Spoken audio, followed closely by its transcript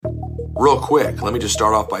Real quick, let me just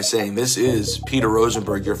start off by saying this is Peter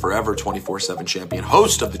Rosenberg, your forever 24/7 champion,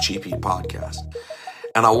 host of the Cheap Heat podcast.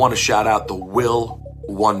 And I want to shout out the Will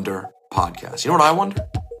Wonder podcast. You know what I wonder?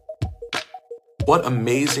 What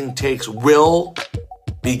amazing takes will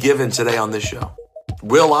be given today on this show?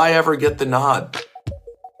 Will I ever get the nod,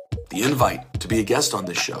 the invite to be a guest on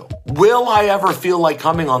this show? Will I ever feel like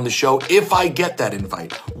coming on the show if I get that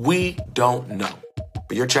invite? We don't know.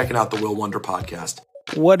 But you're checking out the Will Wonder podcast.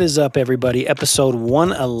 What is up, everybody? Episode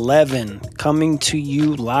 111 coming to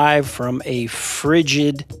you live from a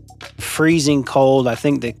frigid, freezing cold. I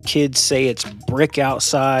think the kids say it's brick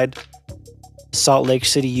outside, Salt Lake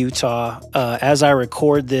City, Utah. As I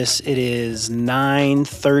record this, it is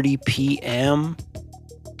 9:30 p.m.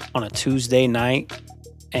 on a Tuesday night.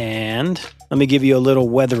 And let me give you a little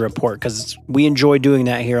weather report because we enjoy doing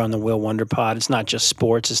that here on the Will Wonder Pod. It's not just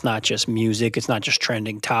sports. It's not just music. It's not just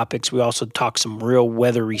trending topics. We also talk some real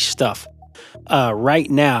weathery stuff. Right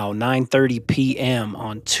now, 9:30 p.m.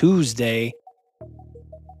 on Tuesday,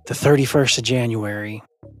 the 31st of January,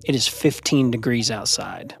 it is 15 degrees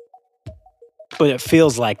outside, but it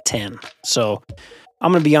feels like 10. So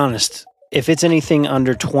I'm going to be honest. If it's anything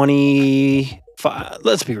under 20...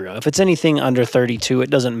 let's be real. If it's anything under 32, it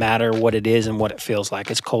doesn't matter what it is and what it feels like.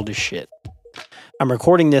 It's cold as shit. I'm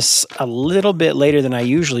recording this a little bit later than I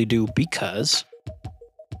usually do because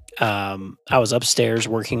I was upstairs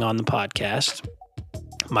working on the podcast.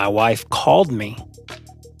 My wife called me,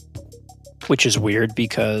 which is weird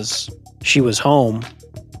because she was home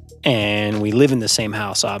and we live in the same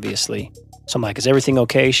house, obviously. So I'm like, is everything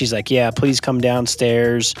okay? She's like, yeah, please come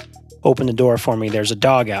downstairs. Open the door for me. There's a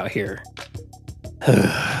dog out here.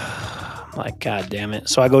 Like, God damn it.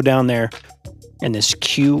 So I go down there and this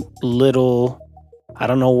cute little, I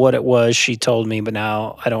don't know what it was she told me, but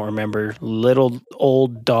now I don't remember, little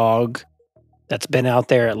old dog that's been out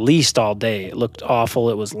there at least all day. It looked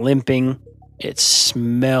awful. It was limping. It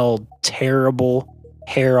smelled terrible.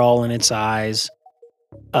 Hair all in its eyes.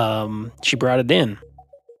 She brought it in.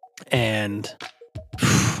 And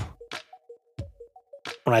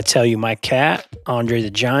when I tell you my cat, Andre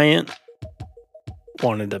the Giant,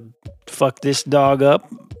 wanted to fuck this dog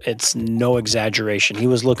up, it's no exaggeration. He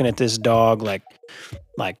was looking at this dog like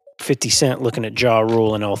 50 Cent looking at Ja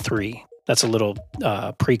Rule in 03. That's a little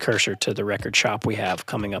precursor to the record shop we have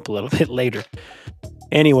coming up a little bit later.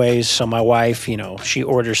 Anyways, so my wife, she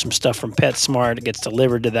orders some stuff from PetSmart. It gets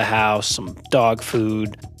delivered to the house, some dog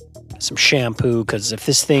food, some shampoo, because if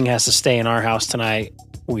this thing has to stay in our house tonight,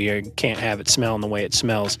 we can't have it smelling the way it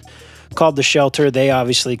smells. Called the shelter. They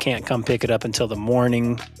obviously can't come pick it up until the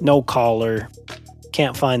morning. No caller.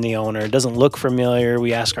 Can't find the owner. It doesn't look familiar.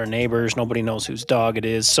 We ask our neighbors. Nobody knows whose dog it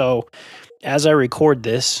is. So as I record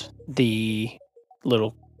this, the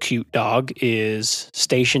little cute dog is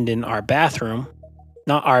stationed in our bathroom.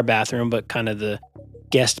 Not our bathroom, but kind of the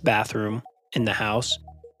guest bathroom in the house,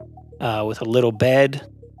 with a little bed,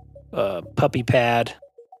 a puppy pad,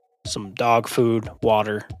 some dog food,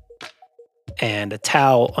 water, and a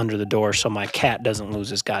towel under the door so my cat doesn't lose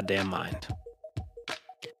his goddamn mind.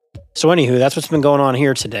 So anywho, that's what's been going on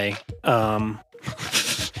here today. Over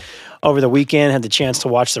the weekend, had the chance to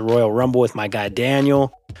watch the Royal Rumble with my guy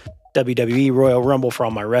Daniel. WWE Royal Rumble for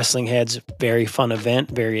all my wrestling heads. Very fun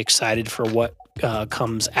event. Very excited for what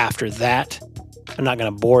comes after that. I'm not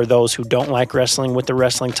going to bore those who don't like wrestling with the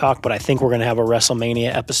wrestling talk, but I think we're going to have a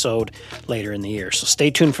WrestleMania episode later in the year. So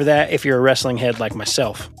stay tuned for that if you're a wrestling head like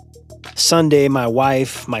myself. Sunday, my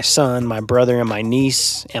wife, my son, my brother, and my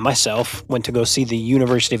niece, and myself went to go see the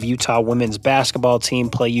University of Utah women's basketball team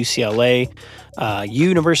play UCLA.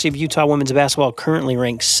 University of Utah women's basketball currently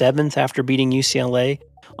ranked 7th after beating UCLA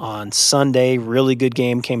on Sunday. Really good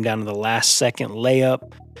game. Came down to the last second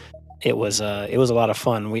layup. It was a lot of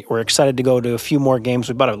fun. We're excited to go to a few more games.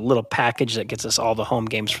 We bought a little package that gets us all the home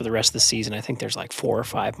games for the rest of the season. I think there's like 4 or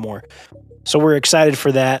 5 more. So we're excited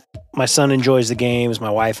for that. My son enjoys the games. My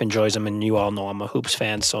wife enjoys them. And you all know I'm a hoops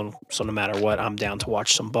fan. So no matter what, I'm down to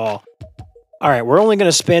watch some ball. All right, we're only going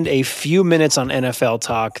to spend a few minutes on NFL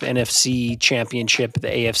talk, the NFC Championship, the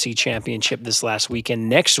AFC Championship this last weekend.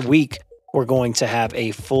 Next week, we're going to have a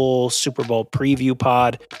full Super Bowl preview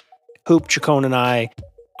pod. Hoop, Chacon, and I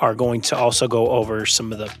are going to also go over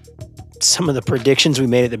some of the predictions we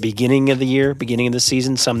made at the beginning of the year, beginning of the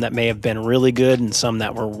season, some that may have been really good and some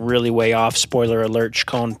that were really way off. Spoiler alert,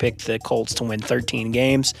 Chacon picked the Colts to win 13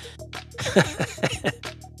 games.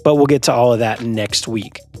 But we'll get to all of that next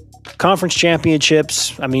week. Conference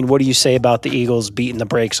championships, I mean, what do you say about the Eagles beating the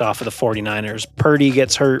brakes off of the 49ers? Purdy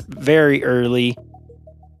gets hurt very early.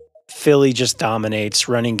 Philly just dominates.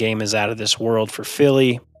 Running game is out of this world for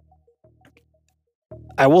Philly.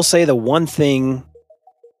 I will say the one thing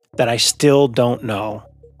that I still don't know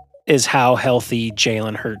is how healthy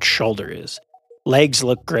Jalen Hurts' shoulder is. Legs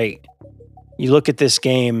look great. You look at this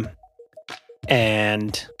game,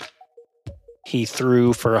 and he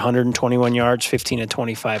threw for 121 yards, 15 to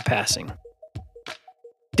 25 passing.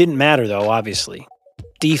 Didn't matter, though, obviously.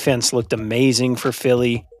 Defense looked amazing for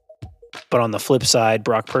Philly, but on the flip side,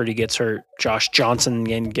 Brock Purdy gets hurt. Josh Johnson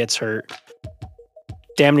again gets hurt.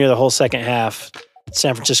 Damn near the whole second half,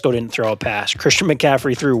 San Francisco didn't throw a pass. Christian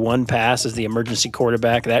McCaffrey threw one pass as the emergency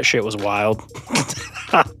quarterback. That shit was wild.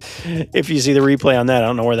 If you see the replay on that, I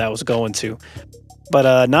don't know where that was going to.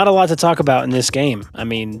 But not a lot to talk about in this game. I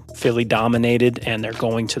mean, Philly dominated, and they're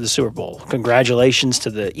going to the Super Bowl. Congratulations to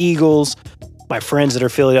the Eagles. My friends that are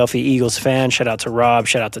Philadelphia Eagles fans, shout out to Rob,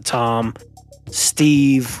 shout out to Tom,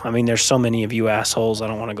 Steve. I mean, there's so many of you assholes. I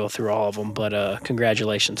don't want to go through all of them, but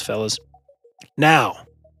congratulations, fellas. Now,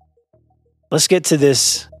 let's get to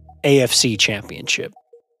this AFC Championship.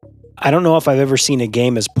 I don't know if I've ever seen a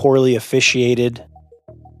game as poorly officiated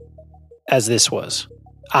as this was.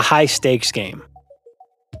 A high-stakes game.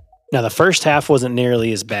 Now, the first half wasn't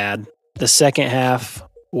nearly as bad. The second half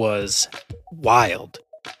was wild.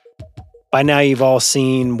 By now, you've all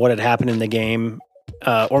seen what had happened in the game.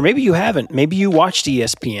 Or maybe you haven't. Maybe you watched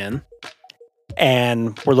ESPN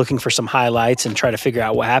and were looking for some highlights and try to figure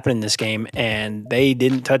out what happened in this game, and they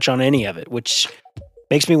didn't touch on any of it, which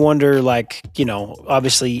makes me wonder, like, you know,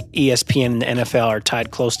 obviously ESPN and the NFL are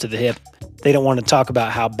tied close to the hip. They don't want to talk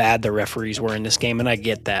about how bad the referees were in this game, and I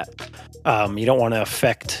get that. You don't want to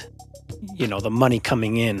affect, you know, the money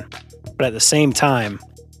coming in. But at the same time,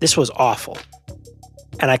 this was awful.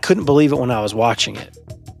 And I couldn't believe it when I was watching it.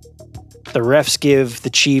 The refs give the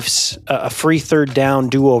Chiefs a free third down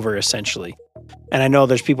do-over, essentially. And I know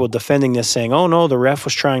there's people defending this saying, oh, no, the ref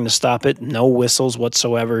was trying to stop it. No whistles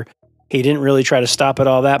whatsoever. He didn't really try to stop it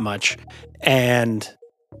all that much. And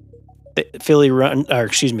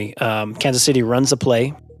Kansas City runs the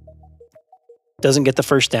play, doesn't get the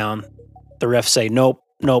first down. The refs say, nope,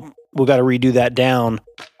 we got to redo that down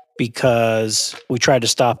because we tried to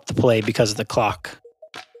stop the play because of the clock.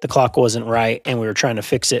 The clock wasn't right, and we were trying to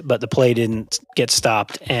fix it, but the play didn't get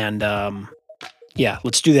stopped. And,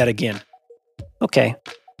 let's do that again. Okay.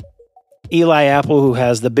 Eli Apple, who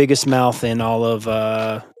has the biggest mouth in all of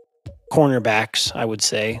cornerbacks, I would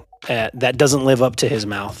say, that doesn't live up to his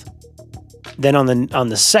mouth. Then on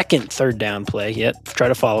the second third down play, try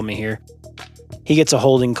to follow me here, he gets a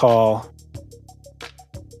holding call.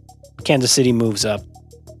 Kansas City moves up.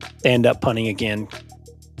 They end up punting again,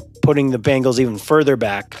 putting the Bengals even further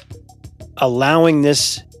back, allowing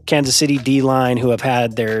this Kansas City D-line, who have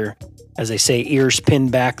had their, as they say, ears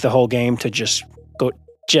pinned back the whole game, to just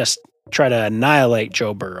try to annihilate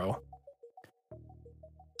Joe Burrow.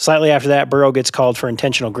 Slightly after that, Burrow gets called for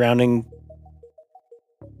intentional grounding,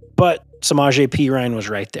 but Samaje Perine was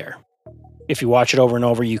right there. If you watch it over and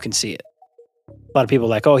over, you can see it. A lot of people are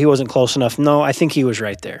like, oh, he wasn't close enough. No, I think he was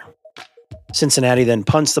right there. Cincinnati then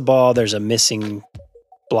punts the ball. There's a missing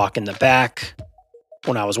block in the back.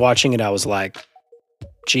 When I was watching it, I was like,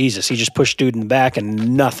 Jesus, he just pushed dude in the back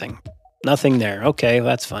and nothing there. Okay,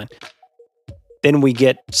 that's fine. Then we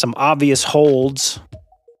get some obvious holds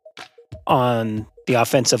on the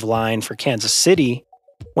offensive line for Kansas City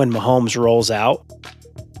when Mahomes rolls out.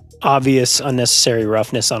 Obvious unnecessary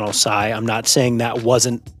roughness on Osai. I'm not saying that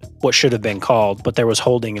wasn't what should have been called, but there was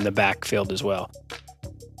holding in the backfield as well.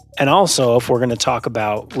 And also, if we're going to talk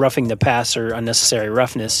about roughing the passer, unnecessary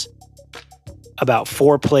roughness, about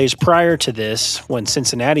 4 plays prior to this, when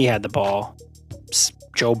Cincinnati had the ball,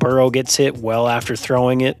 Joe Burrow gets hit well after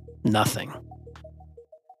throwing it, nothing.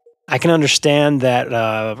 I can understand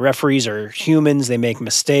that referees are humans. They make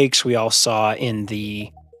mistakes. We all saw in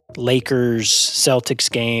the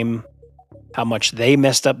Lakers-Celtics game how much they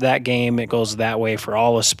messed up that game. It goes that way for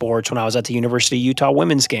all of sports. When I was at the University of Utah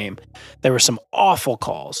women's game, there were some awful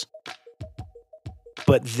calls.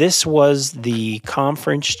 But this was the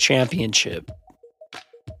conference championship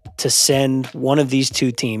to send one of these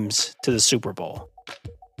two teams to the Super Bowl.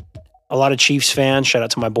 A lot of Chiefs fans, shout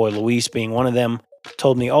out to my boy Luis being one of them,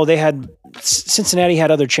 told me, Cincinnati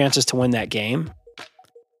had other chances to win that game.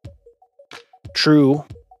 True.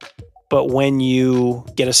 But when you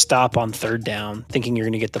get a stop on third down, thinking you're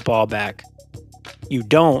going to get the ball back, you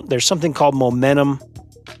don't. There's something called momentum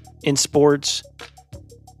in sports.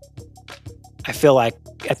 I feel like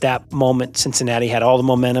at that moment, Cincinnati had all the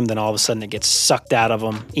momentum, then all of a sudden it gets sucked out of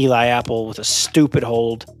them. Eli Apple with a stupid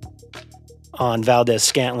hold on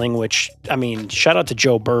Valdez-Scantling, which, I mean, shout out to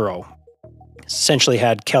Joe Burrow. Essentially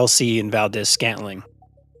had Kelsey and Valdez-Scantling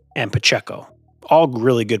and Pacheco. all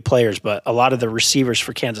really good players, but a lot of the receivers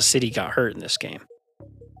for Kansas City got hurt in this game.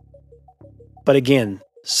 But again,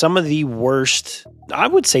 some of the worst, I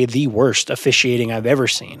would say the worst officiating I've ever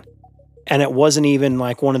seen. And it wasn't even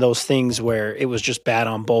like one of those things where it was just bad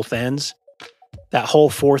on both ends. That whole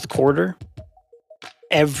fourth quarter,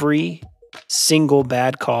 every single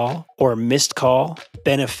bad call or missed call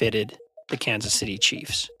benefited the Kansas City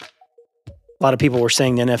Chiefs. A lot of people were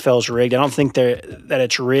saying the NFL's rigged. I don't think that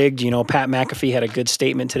it's rigged. You know, Pat McAfee had a good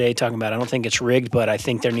statement today talking about, I don't think it's rigged, but I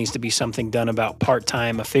think there needs to be something done about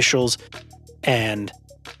part-time officials. And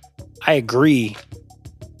I agree.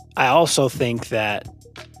 I also think that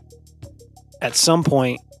at some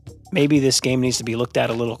point, maybe this game needs to be looked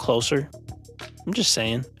at a little closer. I'm just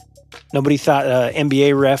saying. Nobody thought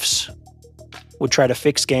NBA refs would try to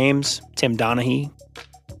fix games. Tim Donaghy.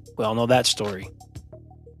 We all know that story.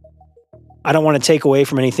 I don't want to take away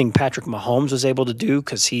from anything Patrick Mahomes was able to do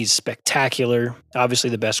because he's spectacular. Obviously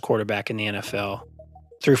the best quarterback in the NFL.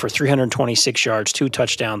 Threw for 326 yards, 2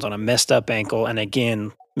 touchdowns on a messed up ankle, and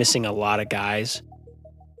again, missing a lot of guys.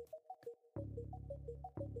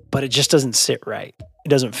 But it just doesn't sit right. It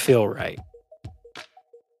doesn't feel right.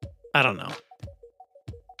 I don't know.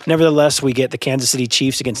 Nevertheless, we get the Kansas City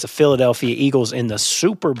Chiefs against the Philadelphia Eagles in the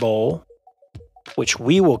Super Bowl, which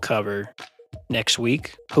we will cover next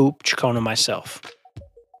week. Hoop, Chacon, myself.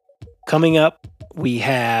 Coming up, we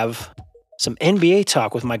have some NBA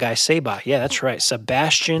talk with my guy Sabah. Yeah, that's right.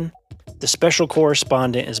 Sebastian, the special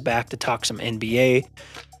correspondent, is back to talk some NBA.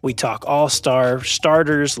 We talk all-star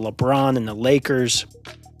starters, LeBron and the Lakers,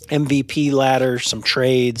 MVP ladder, some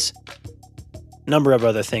trades, number of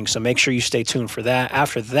other things. So make sure you stay tuned for that.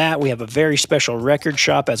 After that, we have a very special record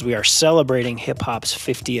shop as we are celebrating hip-hop's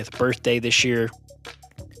 50th birthday this year.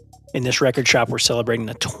 In this record shop, we're celebrating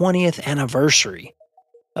the 20th anniversary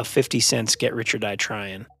of 50 Cent's Get Rich or Die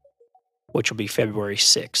Trying, which will be February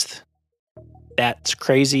 6th. That's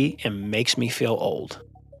crazy and makes me feel old.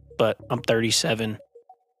 But I'm 37.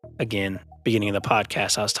 Again, beginning of the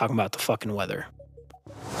podcast, I was talking about the fucking weather.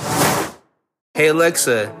 Hey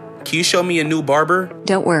Alexa, can you show me a new barber?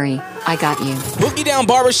 Don't worry, I got you. Boogie Down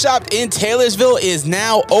Barbershop in Taylorsville is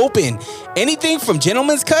now open. Anything from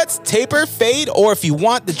gentleman's cuts, taper, fade, or if you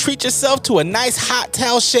want to treat yourself to a nice hot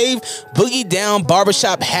towel shave, Boogie Down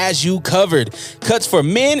Barbershop has you covered. Cuts for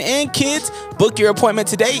men and kids. Book your appointment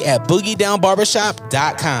today at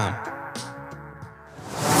boogiedownbarbershop.com.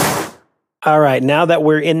 All right, now that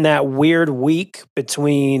we're in that weird week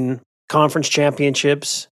between conference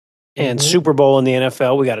championships and Super Bowl in the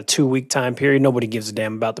NFL, we got a 2-week time period. Nobody gives a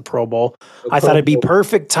damn about the Pro Bowl. I thought it'd be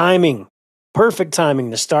perfect timing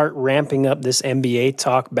to start ramping up this NBA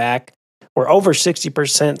talk back. We're over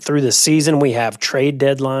 60% through the season. We have trade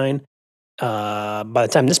deadline. By the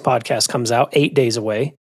time this podcast comes out, 8 days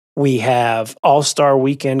away. We have All-Star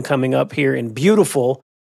Weekend coming up here in beautiful,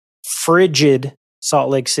 frigid Salt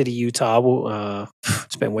Lake City, Utah.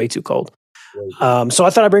 It's been way too cold. So I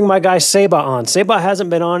thought I'd bring my guy Sabah on. Sabah hasn't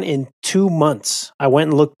been on in 2 months. I went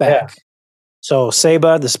and looked back. Yeah. So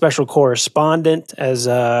Sabah, the special correspondent, as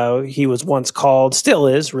he was once called, still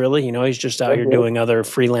is really. You know, he's just out here doing other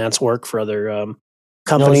freelance work for other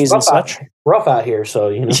companies and such. Rough out here, so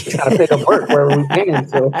you know, got to pick up work wherever we can.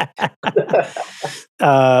 So.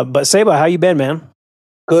 But Sabah, how you been, man?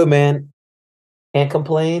 Good, man. Can't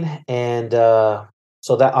complain. And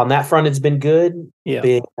so that on that front, it's been good. Yeah.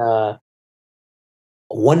 Been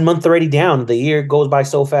 1 month already down. The year goes by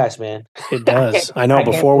so fast, man. It does. I know.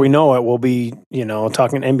 Before we know it, we'll be,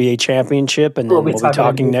 talking NBA championship, and then we'll be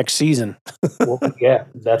talking next season. Yeah,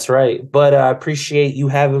 that's right. But I appreciate you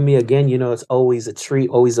having me again. You know, it's always a treat,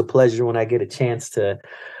 always a pleasure when I get a chance to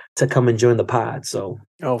come and join the pod. So,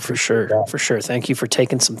 for sure, for sure. Thank you for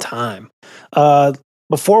taking some time.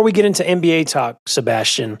 Before we get into NBA talk,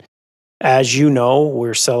 Sebastian, as you know,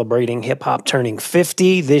 we're celebrating hip hop turning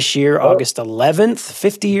 50 this year, August 11th,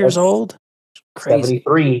 50 years old. Crazy.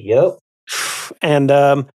 73, yep. And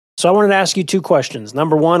so I wanted to ask you 2 questions.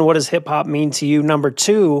 Number 1, what does hip hop mean to you? Number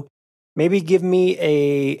 2, maybe give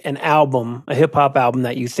me an album, a hip hop album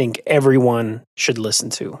that you think everyone should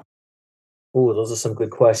listen to. Ooh, those are some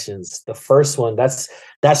good questions. The first one, that's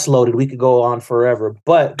loaded. We could go on forever.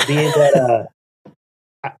 But being that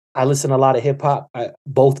I listen to a lot of hip hop,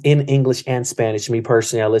 both in English and Spanish. Me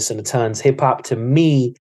personally, I listen to tons. Hip hop to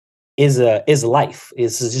me is life.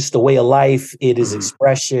 It's just a way of life. It is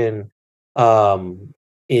expression.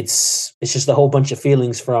 It's just a whole bunch of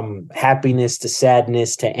feelings from happiness to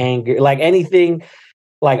sadness to anger. Like anything,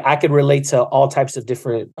 like I could relate to all types of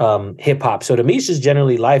different hip hop. So to me, it's just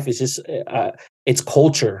generally life. It's just it's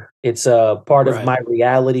culture. It's a part of my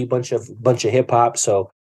reality. Bunch of hip hop.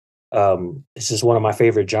 So. It's just one of my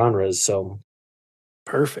favorite genres. So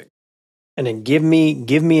Perfect. And then give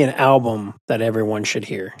me an album that everyone should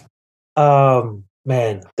hear.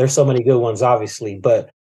 man, there's so many good ones, obviously, but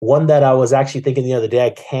one that I was actually thinking the other day,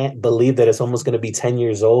 I can't believe that it's almost going to be 10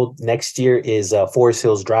 years old next year, is Forest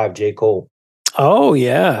Hills Drive, J. Cole. Oh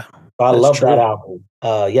yeah, I that's love true. that album.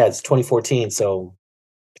 Yeah, it's 2014, so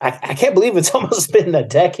I can't believe it's almost been a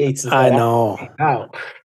decade since I that know. album came out.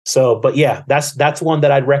 So, but yeah, that's one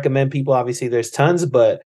that I'd recommend people. Obviously, there's tons,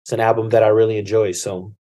 but it's an album that I really enjoy.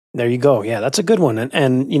 So There you go. Yeah, that's a good one.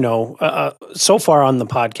 And you know, so far on the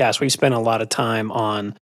podcast, we spent a lot of time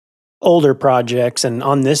on older projects, and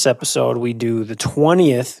on this episode, we do the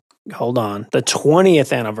 20th. Hold on, the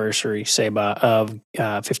 20th anniversary, Seba, of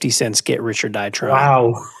 50 Cent's "Get Rich or Die Trying."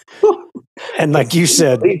 wow. And like you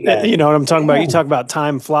said, believe that. you know what I'm talking about. You talk about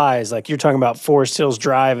time flies. Like you're talking about Forest Hills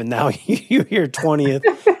Drive, and now you hear 20th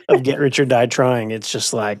of "Get Rich or Die Trying." It's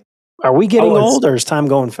just like, are we getting it's- old, or is time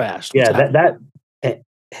going fast? What's Yeah, happening?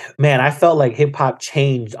 man, I felt like hip hop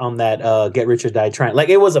changed on that Get Rich or Die Trying. Like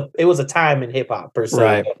it was a time in hip hop per se.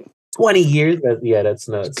 Right. 20 years. Yeah, that's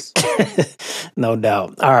nuts. No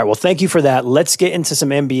doubt. All right. Well, thank you for that. Let's get into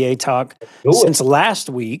some NBA talk. Do it. Since last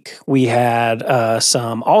week, we had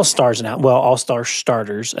some All-Stars announced. Well, All-Star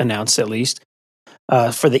starters announced at least.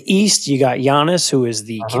 For the East, you got Giannis, who is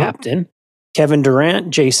the captain, Kevin Durant,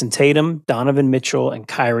 Jason Tatum, Donovan Mitchell, and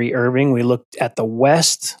Kyrie Irving. We looked at the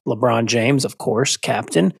West, LeBron James, of course,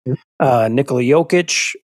 captain, Nikola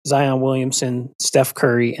Jokic, Zion Williamson, Steph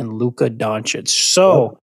Curry, and Luka Doncic.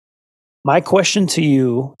 So my question to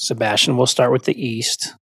you, Sebastian, we'll start with the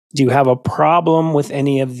East. Do you have a problem with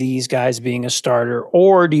any of these guys being a starter?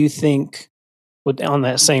 Or do you think, on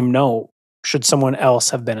that same note, should someone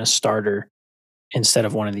else have been a starter instead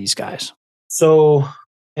of one of these guys? So,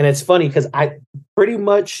 and it's funny because I pretty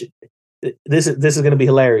much this is going to be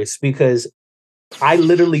hilarious because I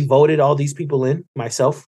literally voted all these people in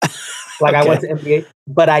myself. Like I went to NBA,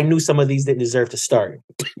 but I knew some of these didn't deserve to start.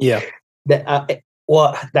 Yeah.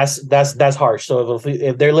 Well, that's harsh. So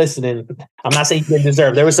if they're listening, I'm not saying you didn't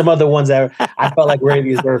deserve. There were some other ones that I felt like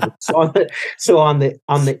really deserved. So on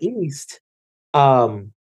the East,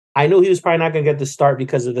 I knew he was probably not going to get the start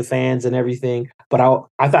because of the fans and everything. But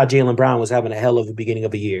I thought Jaylen Brown was having a hell of a beginning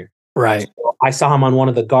of the year. Right. So I saw him on one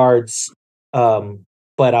of the guards, but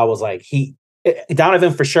I was like,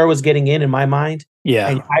 Donovan for sure was getting in my mind. Yeah.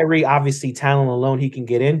 And Kyrie, obviously, talent alone, he can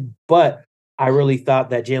get in. But I really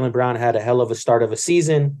thought that Jaylen Brown had a hell of a start of a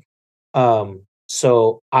season.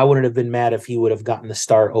 So I wouldn't have been mad if he would have gotten the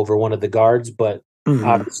start over one of the guards. But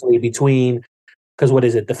obviously because what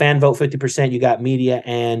is it? The fan vote 50%, you got media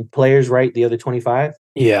and players, right? The other 25?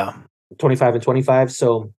 Yeah. 25 and 25.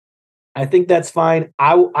 So I think that's fine.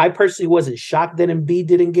 I personally wasn't shocked that Embiid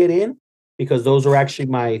didn't get in because those were actually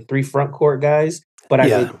my 3 front court guys. But I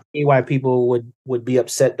could see why people would be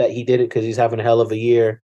upset that he did it because he's having a hell of a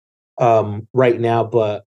year right now.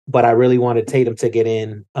 But I really wanted Tatum to get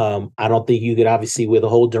in. I don't think you could obviously with a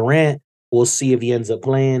whole Durant. We'll see if he ends up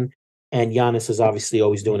playing. And Giannis is obviously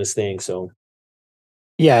always doing his thing. So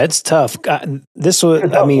yeah, it's tough. This was,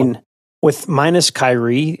 I mean, with minus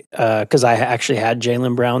Kyrie, because I actually had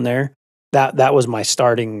Jaylen Brown there. That was my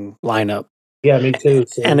starting lineup. Yeah, me too.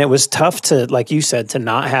 So. And it was tough to, like you said, to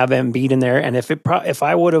not have Embiid in there. And if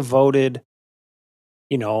I would have voted,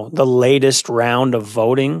 you know, the latest round of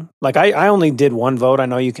voting, like I only did one vote. I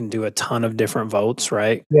know you can do a ton of different votes,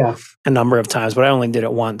 right? Yeah. A number of times, but I only did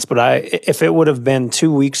it once. But if it would have been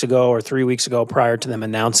 2 weeks ago or 3 weeks ago prior to them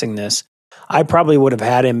announcing this, I probably would have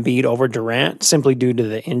had Embiid over Durant simply due to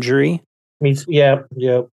the injury. Yeah.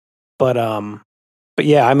 But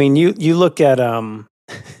yeah, I mean, you look at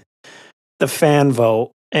the fan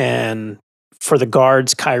vote, and for the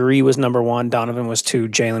guards, Kyrie was number 1, Donovan was 2,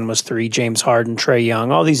 Jaylen was 3, James Harden, Trae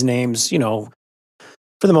Young, all these names, you know,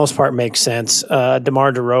 for the most part make sense.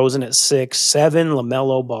 DeMar DeRozan at 6, 7,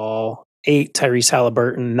 LaMelo Ball, 8, Tyrese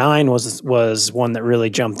Halliburton, 9 was one that really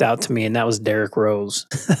jumped out to me, and that was Derrick Rose.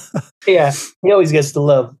 Yeah, he always gets the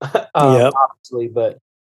love, obviously, but.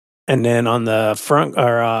 And then on the front,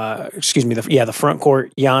 the front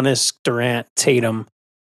court, Giannis, Durant, Tatum,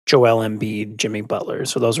 Joel Embiid, Jimmy Butler.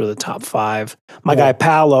 So those were the top 5. My guy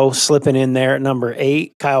Paolo slipping in there at number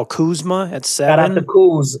 8. Kyle Kuzma at 7. Shout out to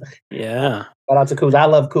Kuz. Yeah. Shout out to Kuz. I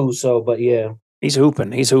love Kuz, so, but yeah. He's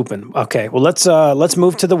hooping. Okay, well, let's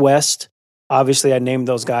move to the West. Obviously, I named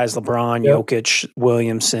those guys, LeBron, Jokic,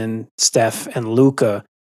 Williamson, Steph, and Luka.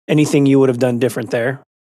 Anything you would have done different there?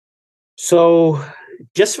 So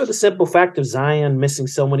just for the simple fact of Zion missing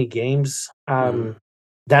so many games,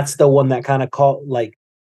 that's the one that kind of caught my.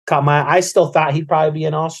 I still thought he'd probably be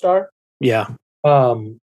an all-star. Yeah.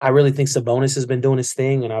 I really think Sabonis has been doing his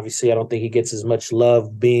thing, and obviously, I don't think he gets as much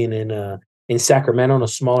love being in Sacramento, in a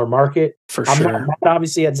smaller market. For I'm sure. not mad,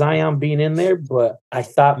 obviously, at Zion being in there, but I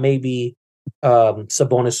thought maybe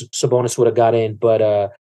Sabonis would have got in.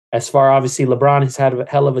 But as far, obviously, LeBron has had a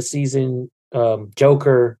hell of a season.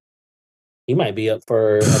 Joker, he might be up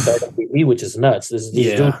for a third MVP, which is nuts. This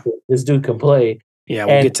dude can play. Yeah,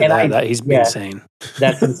 we'll get to that. That he's yeah, insane.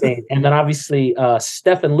 That's insane. And then obviously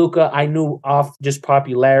Steph and Luka, I knew off just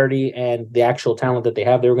popularity and the actual talent that they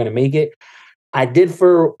have, they were going to make it. I did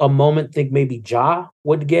for a moment think maybe Ja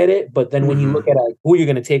would get it, but then when you look at who you're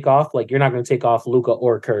going to take off, like you're not going to take off Luka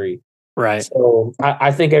or Curry. Right. So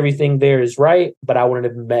I think everything there is right, but I wouldn't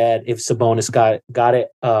have been mad if Sabonis got it.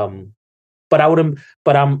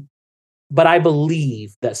 But I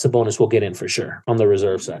believe that Sabonis will get in for sure on the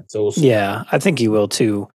reserve side. So we'll see. Yeah, I think he will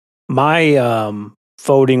too. My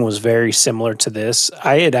voting was very similar to this.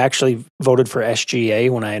 I had actually voted for SGA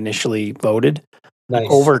when I initially voted. Nice.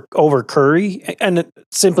 over Curry, and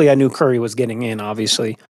simply I knew Curry was getting in,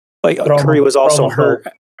 obviously, but Curry was also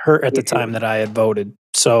hurt at the time that I had voted.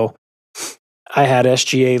 So I had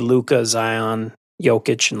SGA, Luka, Zion,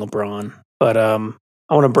 Jokic, and LeBron. But I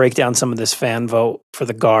want to break down some of this fan vote for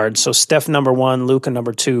the guards. So Steph number 1, Luka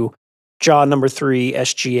number 2, Ja number 3,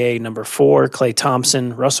 SGA number 4, Klay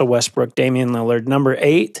Thompson, Russell Westbrook, Damian Lillard number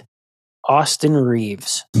 8, Austin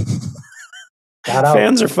Reeves.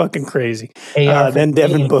 Fans are fucking crazy. Then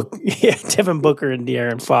Devin Booker and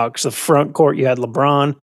De'Aaron Fox. The front court, you had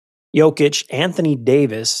LeBron, Jokic, Anthony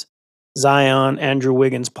Davis, Zion, Andrew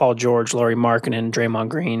Wiggins, Paul George, Lauri Markkanen, Draymond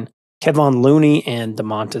Green, Kevon Looney, and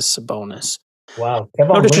Domantas Sabonis. Wow.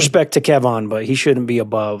 No disrespect to Kevon, but he shouldn't be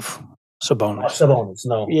above Sabonis. Sabonis,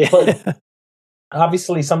 no. Yeah. But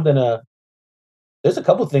obviously something there's a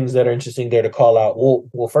couple things that are interesting there to call out.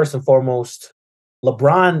 Well, first and foremost,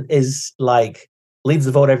 LeBron is like leads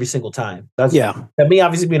the vote every single time. That's to me,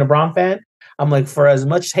 obviously being a LeBron fan, I'm like, for as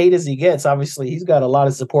much hate as he gets, obviously he's got a lot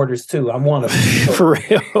of supporters too. I'm one of them. For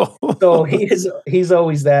real. So he's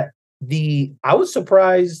always that. I was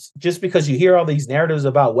surprised just because you hear all these narratives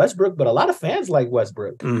about Westbrook, but a lot of fans like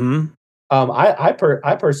Westbrook. Mm-hmm. I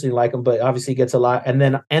personally like him, but obviously he gets a lot. And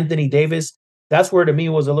then Anthony Davis, that's where to me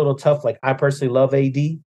was a little tough. Like I personally love AD,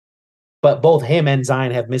 but both him and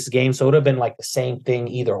Zion have missed games, so it would have been like the same thing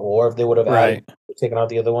either or if they would have taken out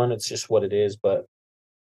the other one. It's just what it is. But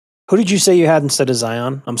who did you say you had instead of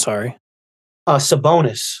Zion? I'm sorry.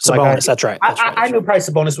 Sabonis. That's right. I knew probably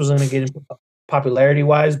Sabonis was going to get in popularity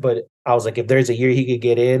wise, but I was like, if there's a year he could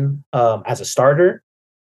get in as a starter,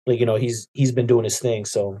 like he's been doing his thing.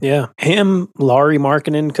 So yeah, him, Lauri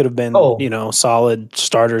Markkanen could have been solid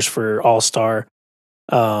starters for All-Star.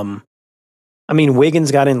 I mean,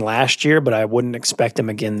 Wiggins got in last year, but I wouldn't expect him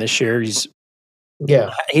again this year.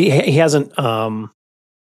 He hasn't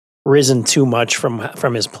risen too much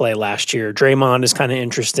from his play last year. Draymond is kind of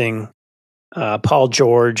interesting. Paul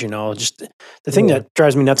George, just the thing that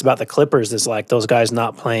drives me nuts about the Clippers is like those guys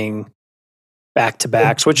not playing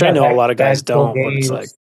back-to-backs, which I know a lot of guys don't. But it's like,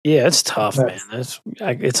 it's tough, man.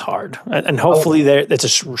 It's hard, and hopefully it's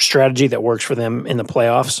a strategy that works for them in the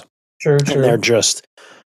playoffs. True. And they're just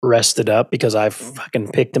rested up because I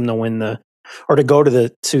fucking picked them to win to go to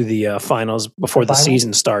the finals before the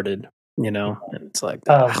season started. And it's like,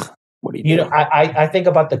 what do you do? I think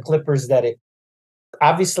about the Clippers that it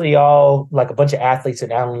obviously all like a bunch of athletes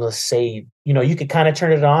and analysts say, you could kind of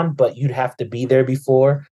turn it on, but you'd have to be there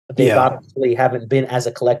before. They obviously haven't been as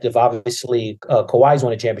a collective. Obviously, Kawhi's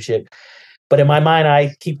won a championship. But in my mind,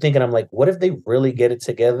 I keep thinking, I'm like, what if they really get it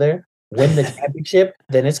together, win the championship?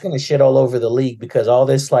 Then it's going to shit all over the league because all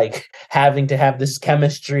this like having to have this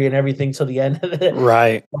chemistry and everything till the end of the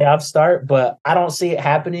playoff start. But I don't see it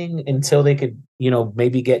happening until they could,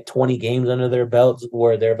 maybe get 20 games under their belts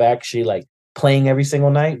where they're actually like playing every single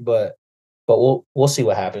night. But we'll see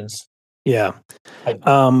what happens. Yeah.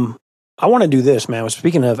 I want to do this, man.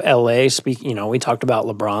 Speaking of LA, we talked about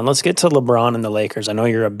LeBron. Let's get to LeBron and the Lakers. I know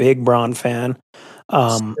you're a big Bron fan.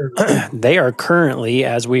 They are currently,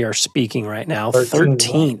 as we are speaking right now,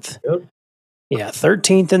 13th. Yeah,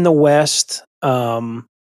 13th in the West.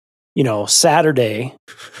 Saturday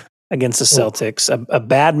against the Celtics, a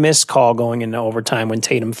bad missed call going into overtime when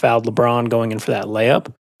Tatum fouled LeBron going in for that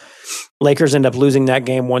layup. Lakers end up losing that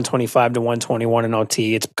game 125-121 in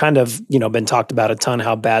OT. It's kind of, been talked about a ton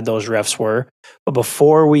how bad those refs were. But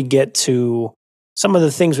before we get to some of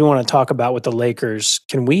the things we want to talk about with the Lakers,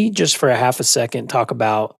 can we just for a half a second talk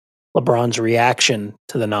about LeBron's reaction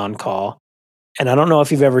to the non-call? And I don't know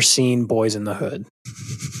if you've ever seen Boys in the Hood.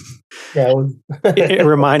 Yeah, it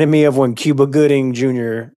reminded me of when Cuba Gooding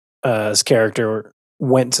Jr.'s character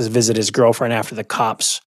went to visit his girlfriend after the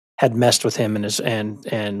cops had messed with him and his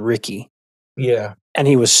and Ricky, Yeah. and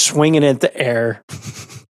he was swinging at the air.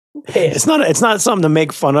 It's not something to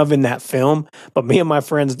make fun of in that film, but me and my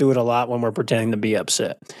friends do it a lot when we're pretending to be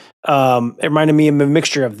upset. It reminded me of a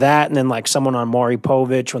mixture of that and then like someone on Maury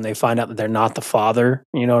Povich when they find out that they're not the father.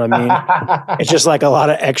 You know what I mean? It's just like a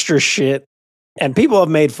lot of extra shit. And people have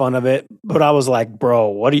made fun of it, but I was like, bro,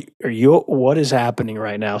 what is happening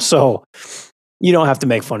right now? So you don't have to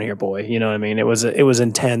make fun of your boy. You know what I mean? It was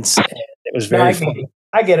intense. It was very funny.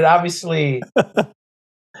 I get it. Obviously,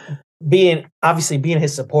 being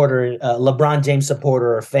his supporter, LeBron James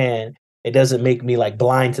supporter or fan, it doesn't make me like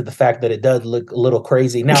blind to the fact that it does look a little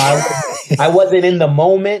crazy. Now, I wasn't in the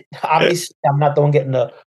moment. Obviously, I'm not the one getting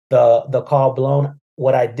the call blown.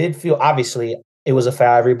 What I did feel, obviously, it was a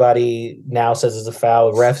foul. Everybody now says it's a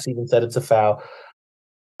foul. Refs even said it's a foul.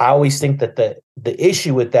 I always think that the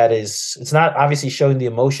issue with that is it's not obviously showing the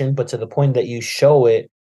emotion, but to the point that you show it,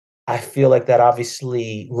 I feel like that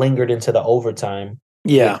obviously lingered into the overtime.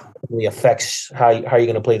 Yeah, it really affects how you're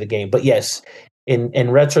going to play the game. But yes, in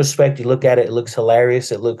retrospect, you look at it, it looks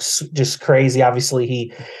hilarious. It looks just crazy.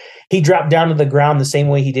 Obviously, he dropped down to the ground the same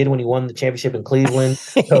way he did when he won the championship in Cleveland.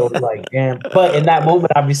 So like, damn. But in that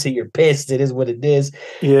moment, obviously, you're pissed. It is what it is.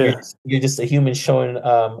 Yeah, you're just a human showing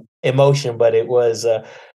emotion. But it was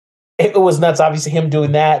nuts. Obviously, him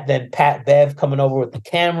doing that. Then Pat Bev coming over with the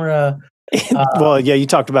camera. Well, yeah, you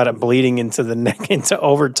talked about it bleeding into the neck into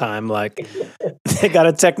overtime. Like they got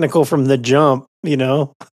a technical from the jump, you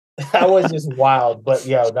know. That was just wild. But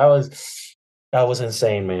yeah, that was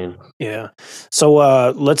insane, man. Yeah.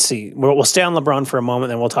 So let's see. We'll stay on LeBron for a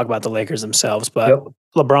moment, then we'll talk about the Lakers themselves. But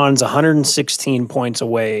LeBron's 116 points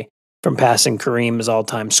away from passing Kareem as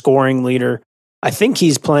all-time scoring leader. I think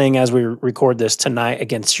he's playing as we record this tonight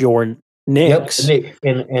against your Knicks. Yep,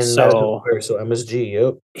 and so MSG.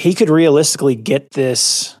 Yep, he could realistically get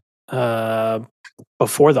this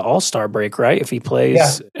before the All-Star break, right? If he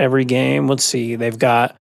plays every game. Let's see. They've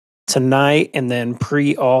got tonight and then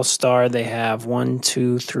pre-All-Star. They have 1,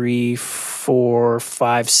 2, 3, 4,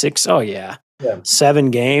 5, 6. Oh yeah,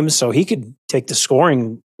 7 games. So he could take the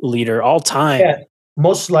scoring leader all time. Yeah,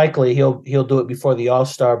 most likely he'll do it before the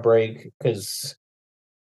All-Star break because.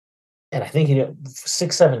 And I think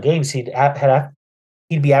 6-7 games he'd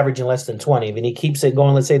be averaging less than 20. If he keeps it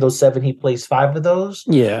going, let's say those 7 he plays 5 of those.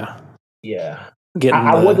 Yeah.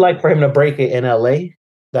 I would like for him to break it in LA.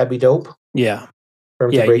 That'd be dope. Yeah.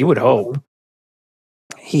 You would hope.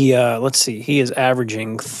 He let's see, he is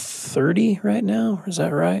averaging 30 right now. Is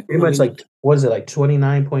that right? Pretty much like what is it, like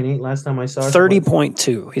 29.8 last time I saw it?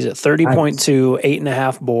 30.2. He's at 30.2,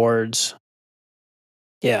 8.5 boards.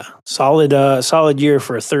 Yeah, solid year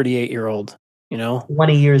for a 38-year-old, you know?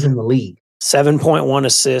 20 years in the league. 7.1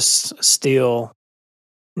 assists, steal,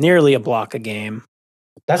 nearly a block a game.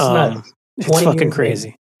 That's nuts. It's fucking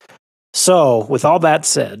crazy. So, with all that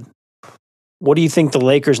said, what do you think the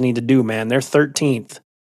Lakers need to do, man? They're 13th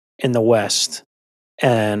in the West.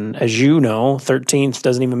 And as you know, 13th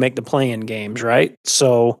doesn't even make the play-in games, right?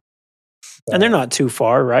 So, and they're not too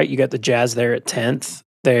far, right? You got the Jazz there at 10th.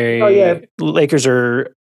 Lakers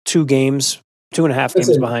are 2.5 games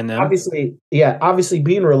behind them. Obviously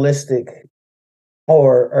being realistic,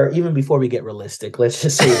 or even before we get realistic, let's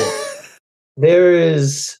just say that there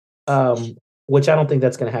is, which I don't think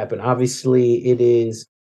that's going to happen. Obviously, it is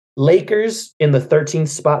Lakers in the 13th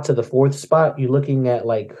spot to the 4th spot. You're looking at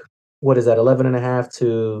like, what is that, 11.5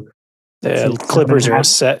 to... The Clippers are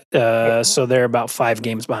set, so they're about 5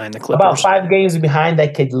 games behind the Clippers. About 5 games behind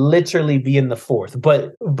that could literally be in the 4th.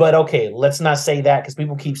 But okay, let's not say that because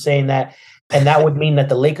people keep saying that. And that would mean that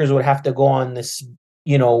the Lakers would have to go on this,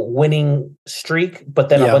 winning streak, but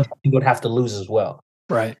then a bunch of people would have to lose as well.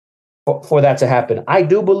 Right. For that to happen. I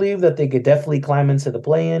do believe that they could definitely climb into the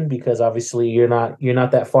play-in because obviously you're not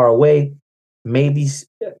that far away. Maybe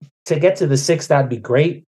to get to the 6th, that'd be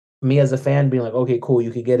great. Me as a fan being like, okay, cool,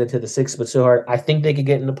 you could get into the 6th, but so hard. I think they could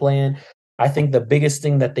get in the play-in. I think the biggest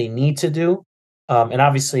thing that they need to do, and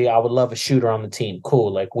obviously I would love a shooter on the team.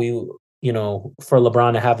 Cool. Like for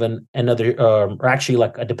LeBron to have another, or actually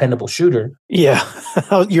like a dependable shooter. Yeah.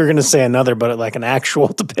 You're going to say another, but like an actual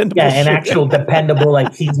dependable shooter. Actual dependable,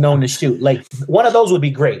 like he's known to shoot. Like one of those would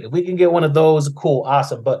be great. If we can get one of those, cool,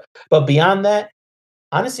 awesome. But beyond that,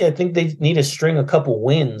 honestly, I think they need to string a couple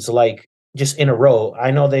wins, like, just in a row. I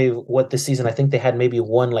know this season, I think they had maybe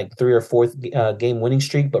one like 3 or 4th game winning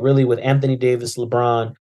streak, but really with Anthony Davis,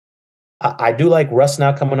 LeBron, I do like Russ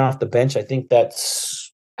now coming off the bench. I think that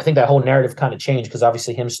whole narrative kind of changed because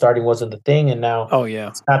obviously him starting wasn't the thing. And now, oh yeah,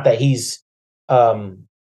 it's not that he's,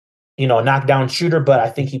 knockdown shooter, but I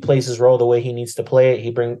think he plays his role the way he needs to play it.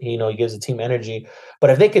 He gives the team energy. But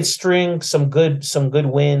if they could string some good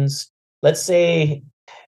wins, let's say,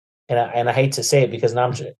 and I hate to say it because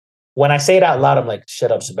now when I say it out loud, I'm like,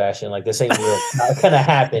 shut up, Sebastian. Like, this ain't real. Not gonna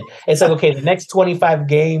happen. It's like, okay, the next 25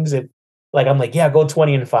 games, I'm like, yeah, go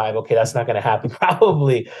 20-5. Okay, that's not gonna happen,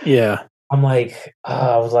 probably. Yeah. I'm like,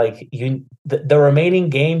 I was like, the remaining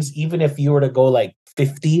games, even if you were to go like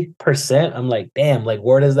 50%, I'm like, damn, like,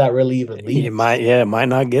 where does that really even lead? It might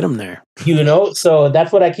not get them there. So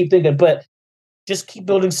that's what I keep thinking. But just keep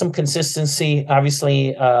building some consistency.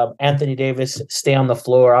 Obviously, Anthony Davis, stay on the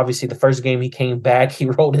floor. Obviously, the first game he came back, he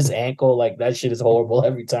rolled his ankle. Like, that shit is horrible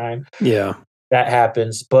every time. Yeah. That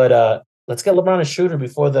happens. But let's get LeBron a shooter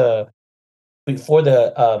before the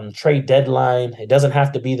trade deadline. It doesn't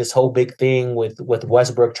have to be this whole big thing with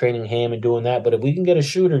Westbrook trading him and doing that. But if we can get a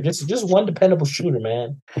shooter, just one dependable shooter,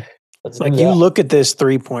 man. Like, you look at this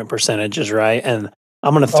 3-point percentages, right? And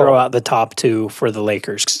I'm going to throw out the top two for the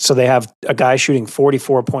Lakers. So they have a guy shooting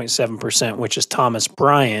 44.7%, which is Thomas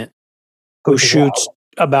Bryant, who shoots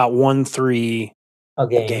about 1-3 a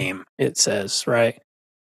game, it says, right?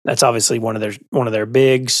 That's obviously one of their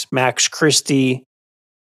bigs. Max Christie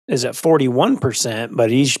is at 41%, but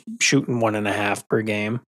he's shooting 1.5 per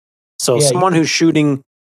game. So someone who's shooting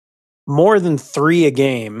more than 3 a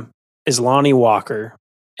game is Lonnie Walker,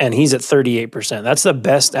 and he's at 38%. That's the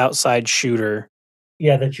best outside shooter.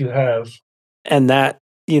 Yeah, that you have. And that,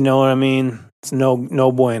 you know what I mean? It's no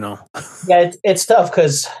bueno. Yeah, it's tough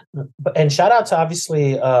because, and shout out to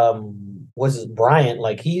obviously, was Bryant?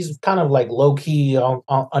 Like, he's kind of like low key on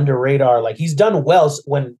under radar. Like, he's done well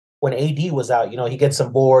when AD was out. He gets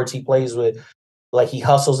some boards. He plays with, like, he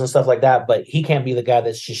hustles and stuff like that. But he can't be the guy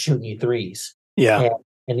that's just shooting you threes. Yeah,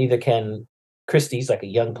 and neither can Christie. He's like a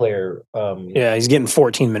young player. Yeah, he's getting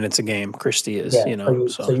 14 minutes a game. Christie is. So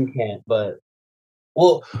you can't. But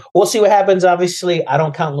we'll see what happens. Obviously, I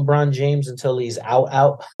don't count LeBron James until he's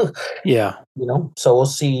out. Yeah. So we'll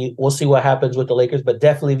see what happens with the Lakers. But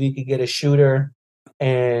definitely, if you could get a shooter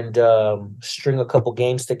and string a couple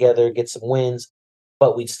games together, get some wins.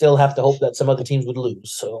 But we'd still have to hope that some other teams would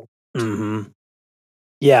lose. So,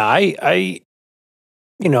 yeah, I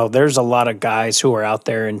there's a lot of guys who are out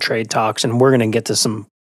there in trade talks, and we're going to get to some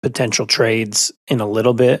potential trades in a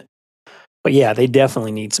little bit. But yeah, they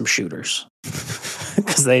definitely need some shooters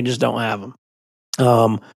because they just don't have them.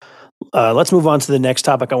 Let's move on to the next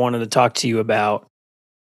topic. I wanted to talk to you about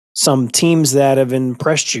some teams that have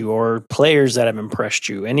impressed you or players that have impressed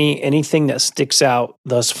you. Anything that sticks out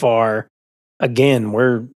thus far. Again,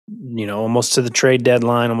 we're almost to the trade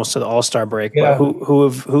deadline, almost to the All-Star break. Yeah. But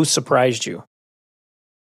who surprised you?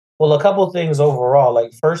 Well, a couple of things overall.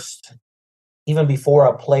 Like, first, even before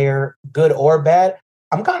a player, good or bad,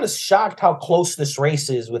 I'm kind of shocked how close this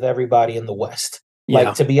race is with everybody in the West. Yeah.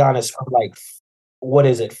 Like, to be honest, from like, what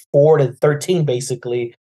is it, 4 to 13,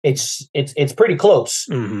 basically, it's pretty close.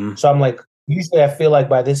 Mm-hmm. So I'm like, usually I feel like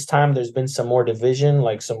by this time there's been some more division,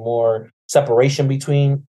 like some more separation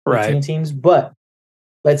between teams. But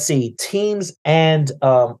let's see, teams and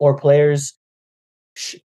or players,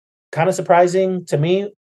 kind of surprising to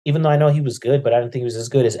me. Even though I know he was good, but I didn't think he was as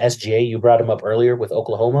good as SGA. You brought him up earlier with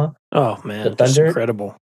Oklahoma. Oh, man. The Thunder.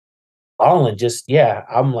 Incredible. Holland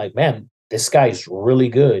I'm like, man, this guy's really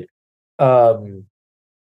good.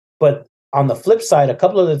 But on the flip side, a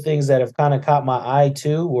couple of the things that have kind of caught my eye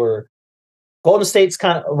too were Golden State's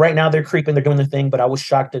kind of, right now they're creeping, they're doing their thing, but I was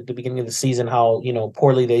shocked at the beginning of the season how,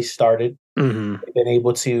 poorly they started. Mm-hmm. They've been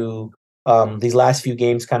able to, these last few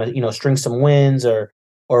games kind of, string some wins or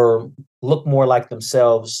look more like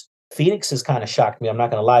themselves. Phoenix has kind of shocked me, I'm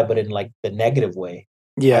not going to lie, but in like the negative way.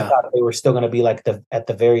 Yeah. I thought they were still going to be like at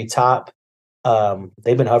the very top.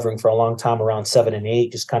 They've been hovering for a long time around 7 and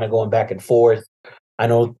 8, just kind of going back and forth. I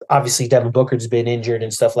know obviously Devin Booker's been injured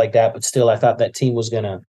and stuff like that, but still I thought that team was going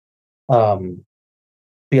to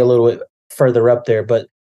be a little bit further up there. But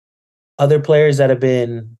other players that have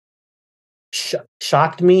been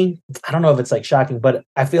shocked me, I don't know if it's like shocking, but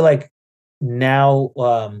I feel like now,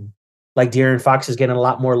 like De'Aaron Fox is getting a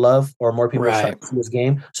lot more love, or more people are starting to see his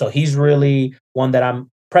game. So he's really one that I'm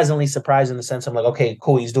presently surprised in the sense I'm like, okay,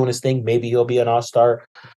 cool, he's doing his thing. Maybe he'll be an all-star.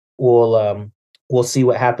 We'll see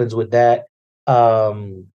what happens with that. I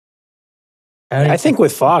think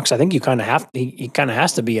with Fox, I think you kind of have he kind of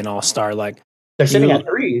has to be an all-star. Like, they're sitting at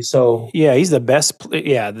 3, so yeah, he's the best.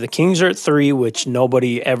 Yeah, the Kings are at 3, which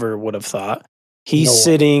nobody ever would have thought. He's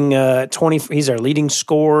sitting 20. He's our leading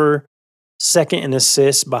scorer, second in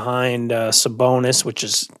assists behind Sabonis, which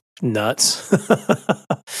is nuts.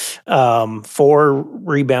 4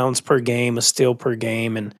 rebounds per game, a steal per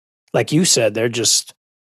game, and like you said, they're just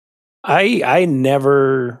I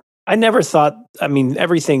never thought. I mean,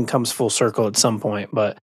 everything comes full circle at some point,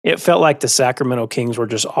 but it felt like the Sacramento Kings were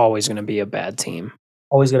just always going to be a bad team.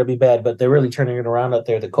 Always going to be bad, but they're really turning it around up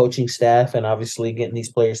there. The coaching staff and obviously getting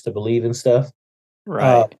these players to believe in stuff.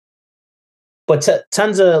 Right. But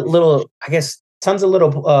tons of little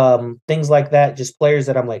things like that. Just players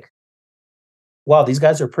that I'm like, wow, these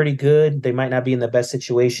guys are pretty good. They might not be in the best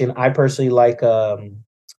situation. I personally like.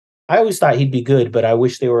 I always thought he'd be good, but I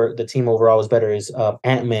wish the team overall was better. Is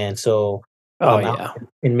Ant-Man? So, yeah,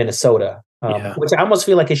 in Minnesota, Yeah. which I almost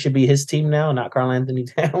feel like it should be his team now, not Karl Anthony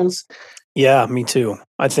Towns. Yeah, me too.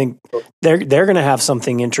 I think they're going to have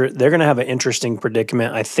something they're going to have an interesting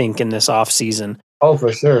predicament, I think, in this offseason. Oh,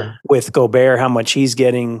 for sure. With Gobert, how much he's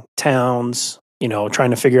getting, Towns,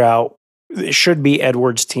 trying to figure out, it should be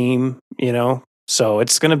Edwards' team, So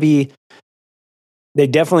it's going to be, they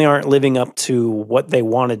definitely aren't living up to what they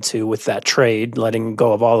wanted to with that trade, letting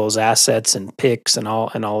go of all those assets and picks and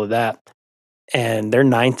all of that. And they're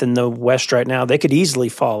 9th in the West right now. They could easily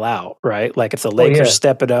fall out, right? Like if the Lakers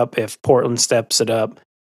step it up, if Portland steps it up,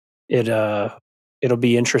 it'll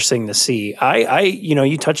be interesting to see.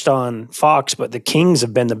 You touched on Fox, but the Kings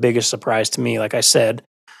have been the biggest surprise to me. Like I said,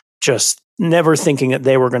 just never thinking that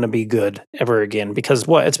they were going to be good ever again. Because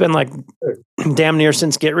it's been like damn near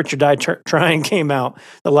since Get Rich or Die Trying came out,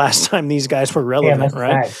 the last time these guys were relevant,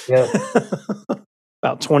 right? Yeah.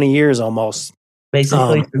 About 20 years almost.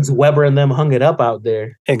 Basically, since Weber and them hung it up out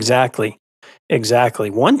there. Exactly.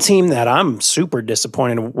 One team that I'm super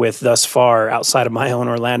disappointed with thus far, outside of my own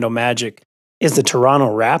Orlando Magic, is the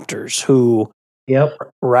Toronto Raptors, who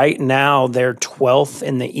right now they're 12th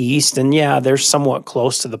in the East. And yeah, they're somewhat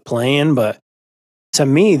close to the play-in, but to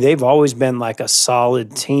me, they've always been like a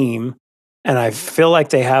solid team. And I feel like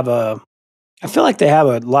they have a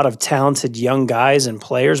lot of talented young guys and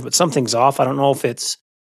players, but something's off. I don't know if it's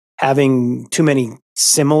having too many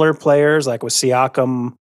similar players, like with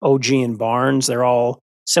Siakam, OG, and Barnes. They're all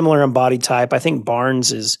similar in body type. I think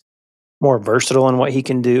Barnes is more versatile in what he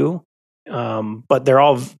can do, but they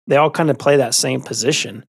all kind of play that same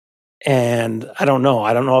position. And I don't know.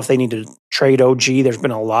 I don't know if they need to trade OG. There's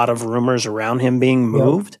been a lot of rumors around him being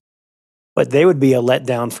moved, but they would be a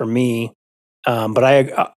letdown for me. But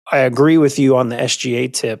I agree with you on the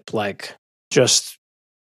SGA tip, like just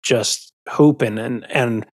hooping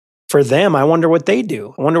and for them, I wonder what they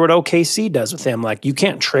do. I wonder what OKC does with him. Like, you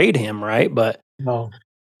can't trade him, right? But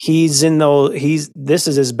this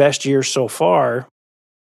is his best year so far.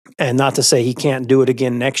 And not to say he can't do it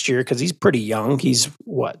again next year, because he's pretty young. He's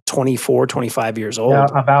 24, 25 years old.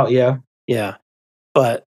 Yeah.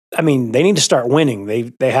 But I mean, they need to start winning.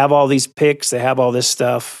 They have all these picks. They have all this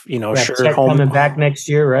stuff. Chet coming back next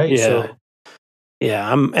year, right?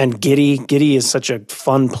 Yeah. And Giddey is such a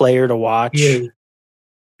fun player to watch. Yeah.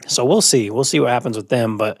 So we'll see. We'll see what happens with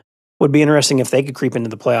them. But would be interesting if they could creep into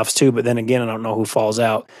the playoffs too. But then again, I don't know who falls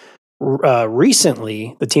out.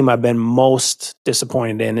 Recently, the team I've been most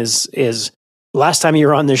disappointed in is last time you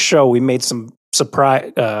were on this show, we made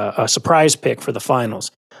a surprise pick for the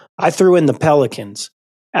finals. I threw in the Pelicans.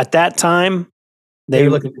 At that time, they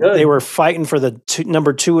were fighting for the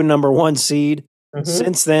number 2 and number 1 seed. Mm-hmm.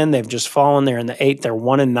 Since then, they've just fallen. They're in the 8th. They're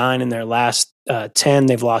 1-9 in their last 10.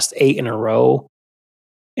 They've lost 8 in a row.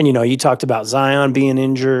 And, you talked about Zion being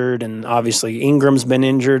injured, and obviously Ingram's been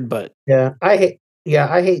injured, but I hate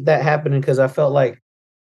that happening, because I felt like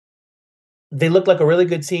they looked like a really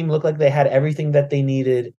good team, looked like they had everything that they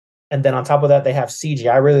needed. And then on top of that, they have CJ.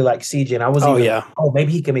 I really like CJ, and I was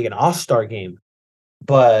maybe he can make an all-star game.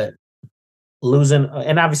 But losing,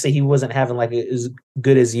 and obviously he wasn't having like as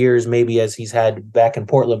good as years maybe as he's had back in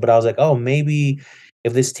Portland, but I was like, oh, maybe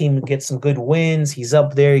if this team gets some good wins, he's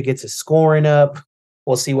up there, he gets his scoring up.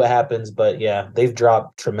 We'll see what happens, but yeah, they've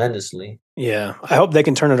dropped tremendously. Yeah, I hope they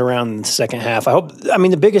can turn it around in the second half.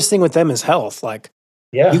 The biggest thing with them is health. Like,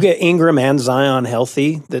 you get Ingram and Zion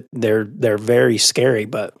healthy, that they're very scary.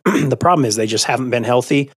 But the problem is they just haven't been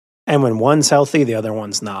healthy, and when one's healthy, the other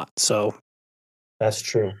one's not. So that's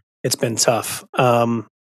true. It's been tough. I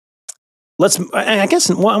want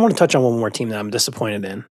to touch on one more team that I'm disappointed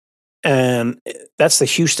in, and that's the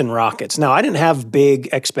Houston Rockets. Now, I didn't have big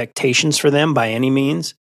expectations for them by any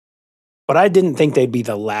means, but I didn't think they'd be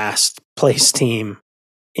the last place team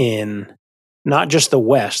in not just the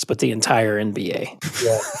West, but the entire NBA.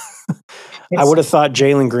 Yeah. I would have thought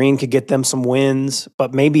Jalen Green could get them some wins,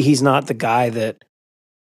 but maybe he's not the guy that,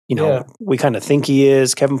 we kind of think he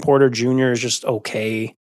is. Kevin Porter Jr. is just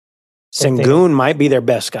okay. Sengun might be their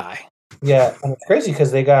best guy. Yeah, and it's crazy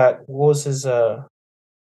because they got, what was his, the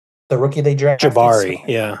rookie they drafted?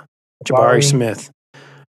 Jabari Smith.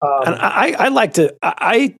 And I like to,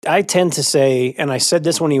 I tend to say, and I said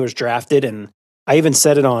this when he was drafted, and I even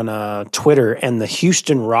said it on Twitter, and the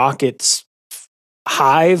Houston Rockets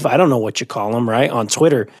hive, I don't know what you call them, right? On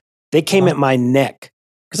Twitter, they came at my neck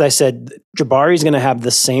because I said, Jabari's going to have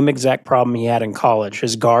the same exact problem he had in college.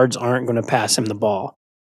 His guards aren't going to pass him the ball.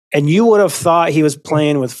 And you would have thought he was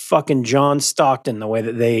playing with fucking John Stockton the way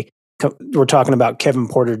that they were talking about Kevin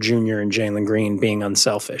Porter Jr. and Jalen Green being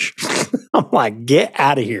unselfish. I'm like, get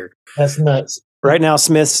out of here. That's nuts. Right now,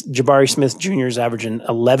 Jabari Smith Jr. is averaging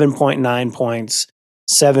 11.9 points,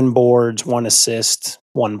 7 boards, 1 assist,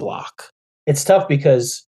 1 block. It's tough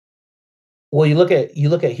because, well, you look at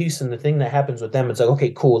Houston. The thing that happens with them, it's like,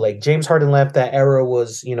 okay, cool. Like James Harden left. That era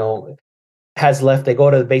was, has left. They go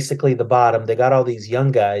to basically the bottom. They got all these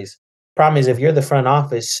young guys. Problem is, if you're the front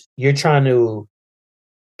office, you're trying to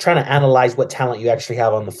analyze what talent you actually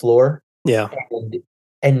have on the floor. Yeah.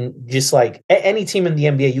 And just like any team in the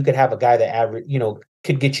NBA, you could have a guy that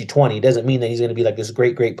could get you 20. It doesn't mean that he's going to be like this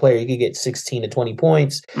great player. You could get 16 to 20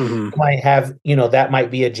 points. Mm-hmm. You might have, that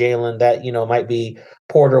might be a Jalen, that, might be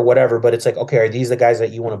Porter, whatever. But it's like, okay, are these the guys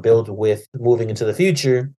that you want to build with moving into the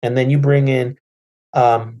future? And then you bring in,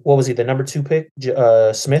 what was he, the number 2 pick,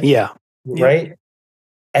 Smith? Yeah. Right. Yeah.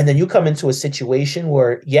 And then you come into a situation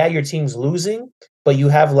where, your team's losing, but you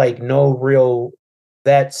have like no real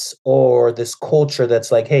vets or this culture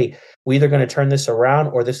that's like, hey, we're either going to turn this around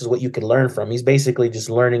or this is what you can learn from. He's basically just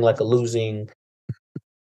learning like a losing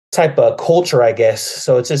type of culture, I guess.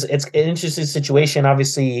 So it's an interesting situation.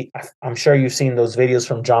 Obviously, I'm sure you've seen those videos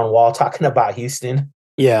from John Wall talking about Houston.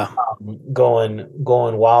 Yeah. Going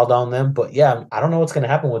wild on them. But yeah, I don't know what's going to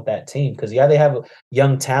happen with that team because they have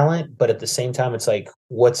young talent, but at the same time, it's like,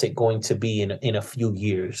 what's it going to be in a few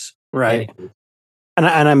years? Right. And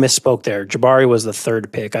I misspoke there. Jabari was the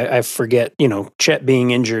 3rd pick. I forget, Chet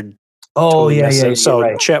being injured. Oh, yeah. So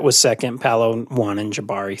right. Chet was 2nd, Paolo 1, and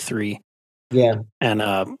Jabari 3. Yeah. And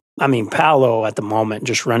Paolo at the moment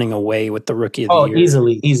just running away with the rookie of the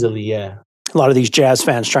year. Easily, yeah. A lot of these Jazz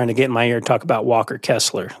fans trying to get in my ear talk about Walker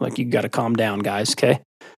Kessler. Like, you got to calm down, guys, okay?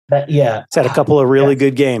 He's had a couple of really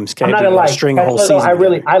good games, okay? I'm not going to lie. String a whole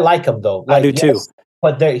season. I like him, though. I do, too.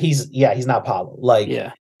 But he's not Paolo. Like,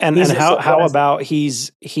 yeah. And how about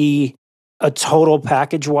he a total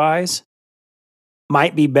package wise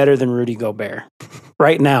might be better than Rudy Gobert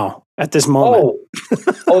right now at this moment.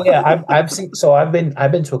 Oh yeah, I've seen. So I've been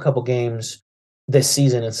to a couple games this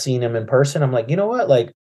season and seen him in person. I'm like, you know what?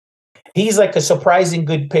 Like, he's like a surprising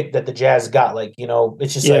good pick that the Jazz got. Like,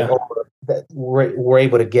 it's just that we're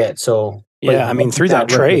able to get. So yeah, through that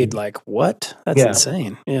trade, like what? That's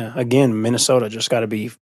insane. Yeah, again, Minnesota just got to be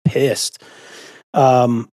pissed.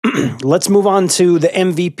 Let's move on to the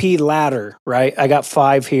MVP ladder, right? I got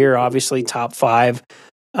 5 here, obviously top 5.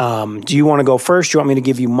 Do you want to go first? Do you want me to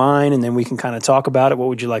give you mine and then we can kind of talk about it? What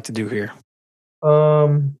would you like to do here?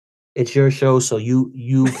 It's your show, so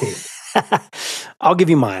you pick. I'll give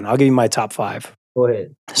you mine. I'll give you my top 5. Go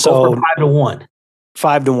ahead. So 5-1.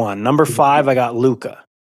 5-1. Number 5, I got Luka.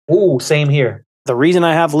 Ooh, same here. The reason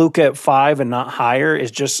I have Luka at 5 and not higher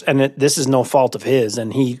is just, this is no fault of his,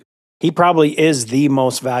 and he probably is the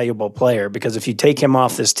most valuable player because if you take him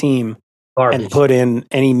off this team and put in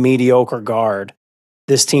any mediocre guard,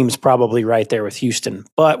 this team's probably right there with Houston.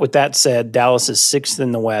 But with that said, Dallas is 6th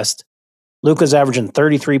in the West. Luka's averaging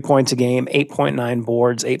 33 points a game, 8.9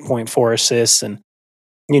 boards, 8.4 assists. And,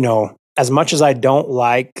 as much as I don't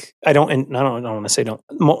like, as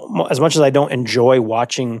much as I don't enjoy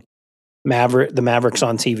watching the Mavericks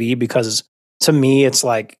on TV because to me, it's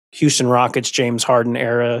like Houston Rockets, James Harden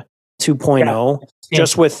era 2.0,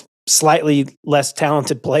 just with slightly less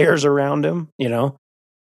talented players around him,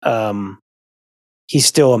 he's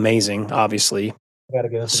still amazing, obviously.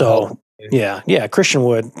 So yeah, Christian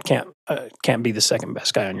Wood can't be the second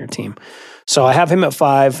best guy on your team. So I have him at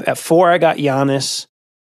 5. At 4, I got Giannis.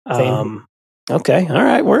 Okay, all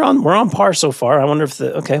right, we're on par so far. I wonder if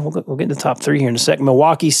we'll get the top 3 here in a second.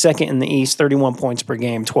 Milwaukee's 2nd in the East, 31 points per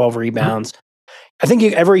game, 12 rebounds. I think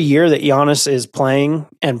every year that Giannis is playing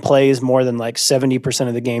and plays more than like 70%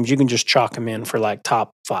 of the games, you can just chalk him in for like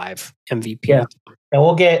top 5 MVP. Yeah,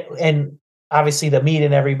 and obviously the meat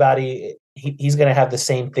and everybody, he's going to have the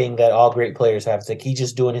same thing that all great players have. It's like he's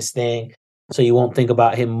just doing his thing, so you won't think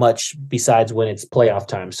about him much besides when it's playoff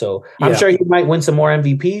time. So I'm sure he might win some more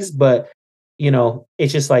MVPs, but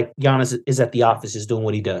it's just like Giannis is at the office, is doing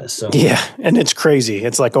what he does. So yeah, and it's crazy.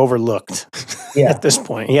 It's like overlooked at this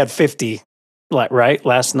point. He had 50. Right?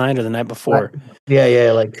 Last night or the night before?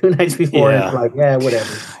 Yeah, like 2 nights before. Yeah. It's like,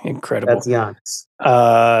 whatever. Incredible. That's Giannis.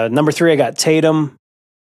 Number 3, I got Tatum.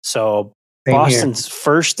 So Same Boston's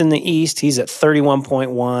first in the East. He's at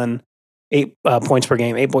 31.1, 8 points per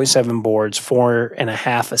game, 8.7 boards,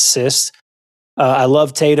 4.5 assists. I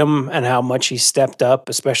love Tatum and how much he stepped up,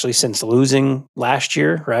 especially since losing last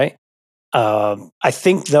year, right? I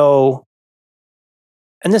think, though,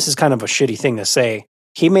 and this is kind of a shitty thing to say,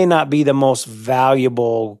 he may not be the most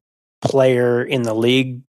valuable player in the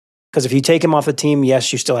league. Because if you take him off the team,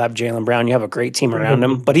 yes, you still have Jaylen Brown. You have a great team around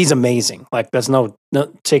him, but he's amazing. Like, that's no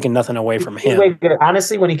taking nothing away from him.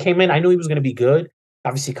 Honestly, when he came in, I knew he was going to be good.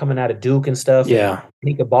 Obviously, coming out of Duke and stuff. Yeah. And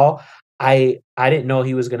he could ball. I didn't know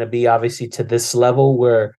he was going to be, obviously, to this level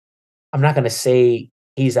where I'm not going to say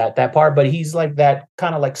he's at that part, but he's like that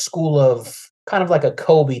kind of like school of kind of like a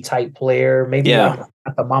Kobe type player. Maybe not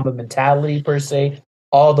the Mamba mentality per se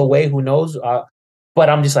all the way. Who knows? But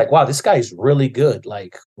I'm just like, wow, this guy's really good.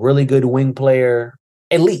 Like, really good wing player.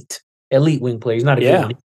 Elite wing player. He's not a good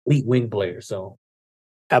one. Elite wing player. So,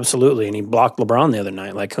 absolutely. And he blocked LeBron the other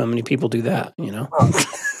night. Like, how many people do that, you know?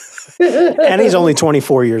 And he's only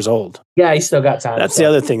 24 years old. Yeah, he's still got time. That's the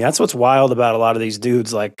other thing. That's what's wild about a lot of these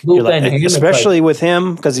dudes. Like, you're like, especially with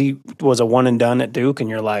him, because he was a one and done at Duke, and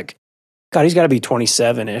you're like, God, he's got to be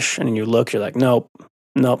 27-ish. And you look, you're like, nope,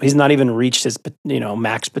 he's not even reached his,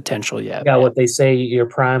 max potential yet. Yeah, what they say, your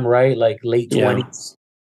prime, right? Like late 20s.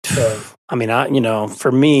 So. I mean,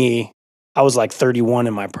 for me, I was like 31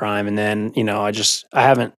 in my prime, and then, I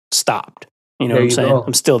haven't stopped. You know what I'm saying? Go.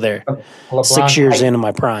 I'm still there. LeBron 6 years into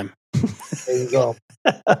my prime. There you go.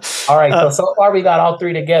 All right, so far we got all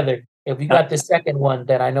three together. If we got the second one,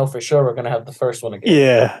 then I know for sure we're going to have the first one again.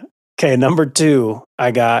 Yeah. Okay, number 2,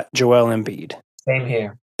 I got Joel Embiid. Same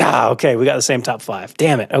here. Okay, we got the same top 5.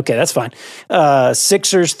 Damn it. Okay, that's fine.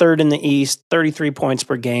 Sixers third in the East, 33 points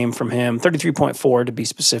per game from him, 33.4 to be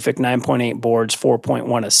specific, 9.8 boards,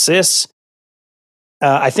 4.1 assists.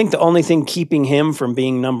 I think the only thing keeping him from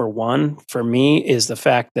being number 1 for me is the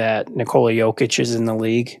fact that Nikola Jokic is in the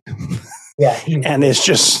league. Yeah. And it's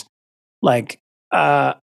just like,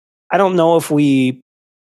 I don't know if we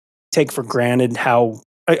take for granted how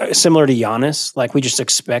similar to Giannis, like we just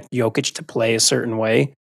expect Jokic to play a certain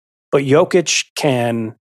way. But Jokic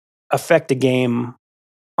can affect a game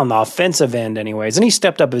on the offensive end anyways. And he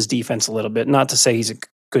stepped up his defense a little bit. Not to say he's a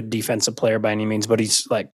good defensive player by any means, but he's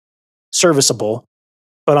like serviceable.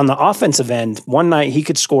 But on the offensive end, one night he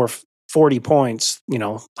could score 40 points,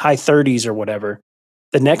 high 30s or whatever.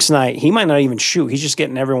 The next night, he might not even shoot. He's just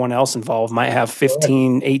getting everyone else involved, might have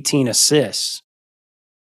 15, 18 assists.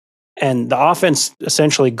 And the offense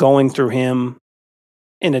essentially going through him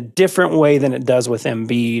in a different way than it does with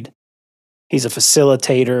Embiid. He's a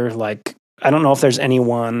facilitator. Like, I don't know if there's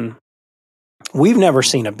anyone. We've never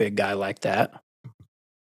seen a big guy like that.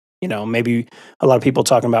 Maybe a lot of people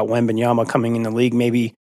talking about Wembanyama coming in the league,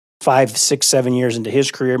 maybe 5, 6, 7 years into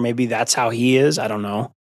his career. Maybe that's how he is. I don't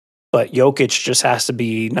know. But Jokic just has to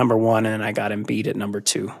be number 1, and I got Embiid at number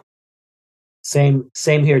 2. Same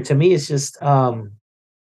here. To me, it's just obviously,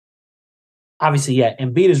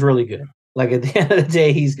 Embiid is really good. Like, at the end of the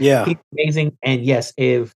day, he's amazing. And yes,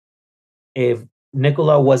 if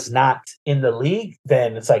Nikola was not in the league,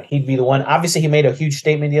 then it's like he'd be the one. Obviously, he made a huge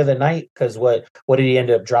statement the other night because what did he end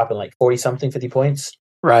up dropping? Like 40-something, 50 points?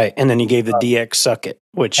 Right. And then he gave the DX suck it,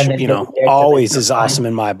 which, always is awesome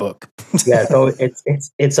in my book. Yeah, so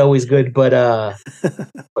it's always good. But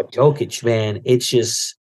Jokic, man, it's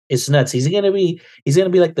nuts. He's gonna be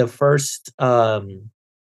like the first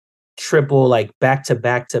triple, like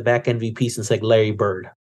back-to-back MVP since like Larry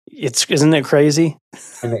Bird. Isn't it crazy?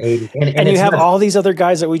 In the 80s. And you have all these other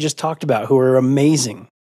guys that we just talked about who are amazing.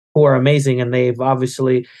 And they've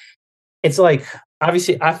obviously, it's like,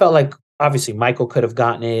 obviously, I felt like, obviously, Michael could have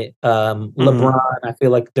gotten it. LeBron, I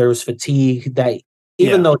feel like there was fatigue that,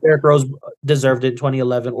 even though Derrick Rose deserved it in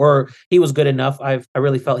 2011, or he was good enough, I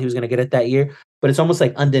really felt he was going to get it that year. But it's almost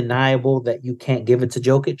like undeniable that you can't give it to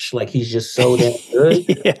Jokic. Like, he's just so damn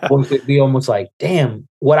good. Or it could be almost like, damn.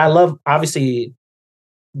 What I love, obviously,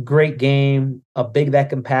 great game. A big that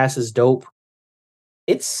can pass is dope.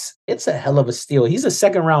 It's a hell of a steal. He's a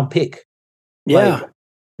second-round pick. Yeah. Like,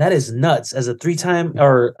 that is nuts. As a 3-time,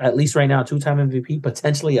 or at least right now, 2-time MVP,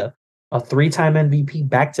 potentially a 3-time MVP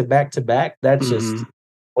back-to-back. That's just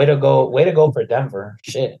way to go for Denver.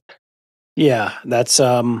 Shit. Yeah, that's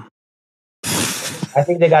I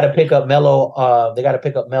think they got to pick up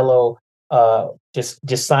Melo.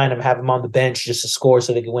 Just sign him, have him on the bench just to score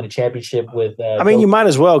so they can win a championship with. You might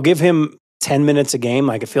as well give him 10 minutes a game.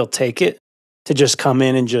 Like, if he'll take it, to just come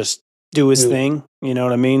in and just do his thing. You know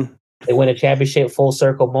what I mean? They win a championship, full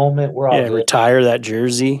circle moment. We're all good. Retire that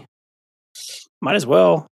jersey. Might as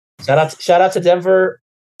well. Shout out to Denver.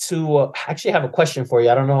 to actually have a question for you.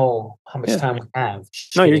 I don't know how much time we have.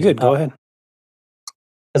 No, you're good. Go ahead.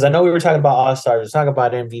 Because I know we were talking about All-Stars, we were talking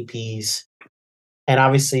about MVPs, and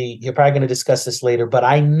obviously you're probably going to discuss this later, but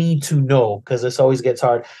I need to know because this always gets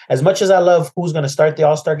hard. As much as I love who's going to start the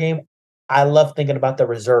All-Star game, I love thinking about the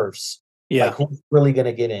reserves. Yeah. Like who's really going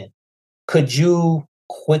to get in. Could you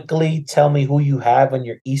quickly tell me who you have in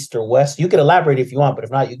your East or West? You can elaborate if you want, but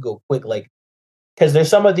if not, you go quick. Like, because there's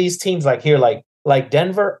some of these teams like here, like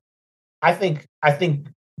Denver. I think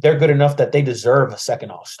they're good enough that they deserve a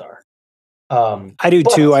second All-Star. I do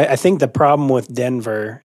too. I think the problem with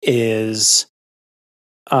Denver is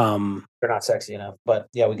they're not sexy enough. But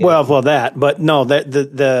yeah, we get well that. But no,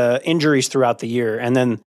 the injuries throughout the year, and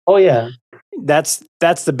then that's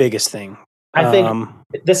the biggest thing. I think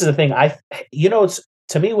this is the thing. It's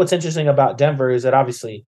to me what's interesting about Denver is that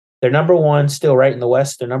obviously they're number one still, right in the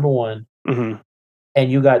West. They're number one, and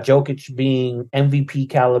you got Jokic being MVP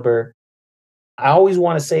caliber. I always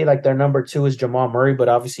want to say like their number two is Jamal Murray, but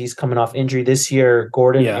obviously he's coming off injury this year.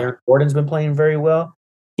 Aaron Gordon's been playing very well.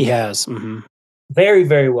 He has. Very,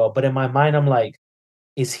 very well. But in my mind, I'm like,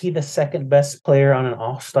 is he the second best player on an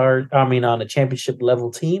All-Star? I mean, on a championship level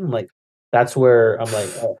team? Like, that's where I'm like,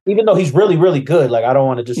 even though he's really, really good, like I don't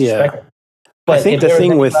want to disrespect him. But I think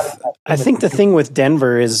the thing with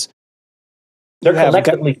Denver is they're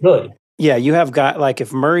collectively good. Yeah, you have got like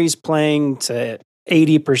if Murray's playing to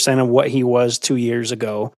 80% of what he was 2 years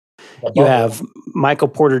ago, you have Michael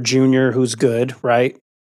Porter Jr., who's good, right?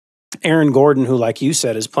 Aaron Gordon, who, like you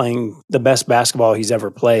said, is playing the best basketball he's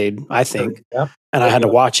ever played, I think. Yeah. And I had to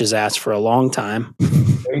watch his ass for a long time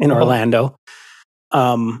in Orlando.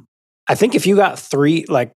 I think if you got three,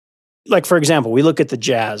 like for example, we look at the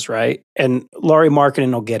Jazz, right? And Lauri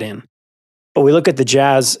Markkanen will get in. But we look at the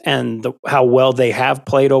Jazz and how well they have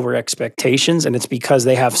played over expectations, and it's because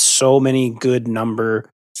they have so many good number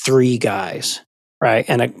three guys, right?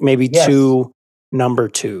 And maybe two number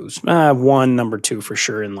twos. One number two for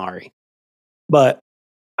sure in Lauri. But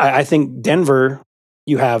I think Denver,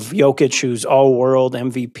 you have Jokic, who's all-world,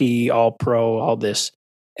 MVP, all-pro, all this.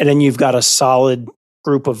 And then you've got a solid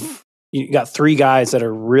group of – you got three guys that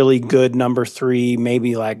are really good number three,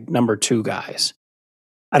 maybe like number two guys.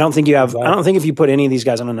 I don't think if you put any of these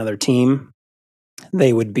guys on another team,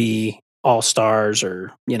 they would be all-stars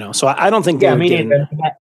or, so I don't think they would get in.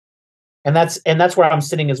 And that's where I'm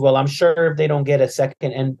sitting as well. I'm sure if they don't get a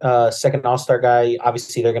second all-star guy,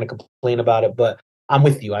 obviously they're going to complain about it, but I'm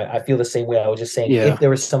with you. I feel the same way. I was just saying if there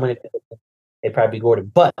was someone, it'd probably be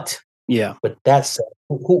Gordon. But that said,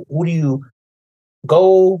 who do you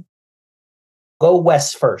go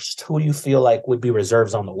West first? Who do you feel like would be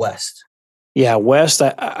reserves on the West? Yeah, West,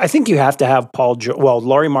 I think you have to have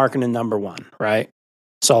Lauri Markkanen number one, right?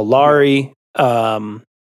 So Lauri,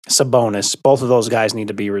 Sabonis, both of those guys need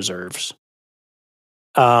to be reserves.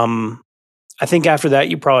 I think after that,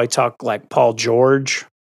 you probably talk like Paul George.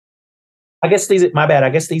 I guess my bad. I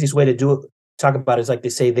guess the easiest way to talk about it is like they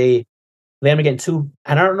say they end up getting two,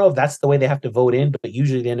 and I don't know if that's the way they have to vote in, but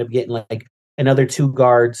usually they end up getting like another two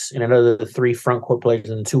guards and another three front court players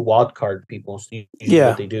and two wild card people. So usually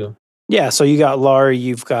what they do. Yeah, so you got Lauri,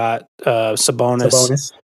 you've got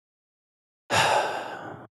Sabonis.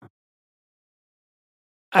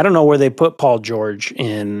 I don't know where they put Paul George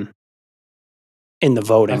in the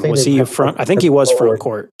voting. Was he front? I think he was front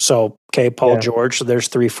court. So, okay, Paul George. So there's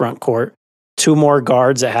three front court. Two more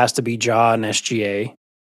guards. It has to be Ja and SGA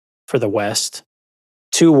for the West.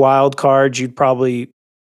 Two wild cards.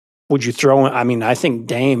 Would you throw in? I mean, I think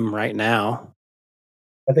Dame right now.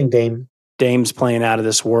 I think Dame's playing out of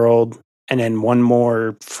this world. And then one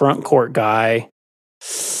more front court guy.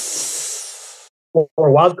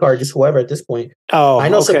 Or wild card, just whoever at this point. Oh, I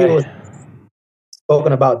know some people have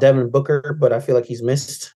spoken about Devin Booker, but I feel like he's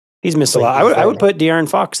missed. He's missed a lot. I would put De'Aaron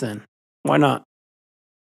Fox then. Why not?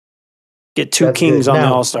 Get two kings on the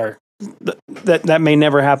All-Star. That may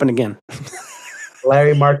never happen again.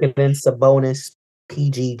 Lauri Markkanen, Sabonis,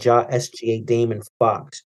 PG, Ja, SGA, Dame, and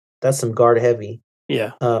Fox. That's some guard heavy.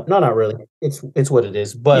 Yeah. No, not really. It's what it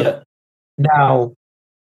is. But now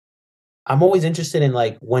I'm always interested in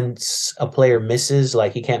like when a player misses,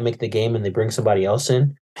 like he can't make the game and they bring somebody else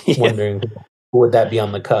in. Wondering who would that be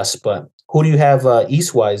on the cusp. But who do you have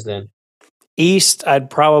East-wise then? East, I'd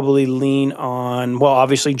probably lean on, well,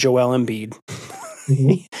 obviously Joel Embiid.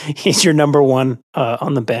 He's your number one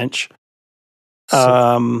on the bench.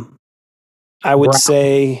 I would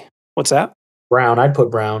say, what's that? Brown. I'd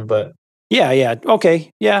put Brown, but. Yeah.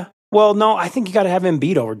 Okay. Yeah. Well, no, I think you got to have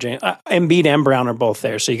Embiid over James. Embiid and Brown are both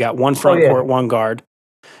there. So you got one front court, one guard.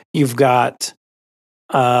 You've got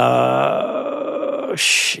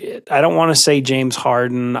shit. I don't want to say James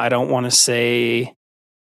Harden. I don't want to say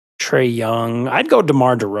Trae Young. I'd go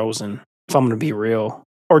DeMar DeRozan if I'm going to be real.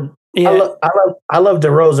 Or yeah, I love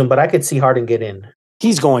DeRozan, but I could see Harden get in.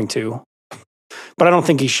 he's going to, but I don't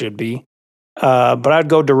think he should be. But I'd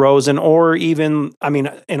go DeRozan, or even, I mean,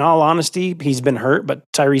 in all honesty, he's been hurt, but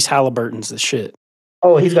Tyrese Halliburton's the shit.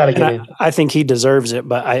 Oh, he's got to get in. I think he deserves it,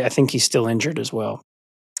 but I think he's still injured as well.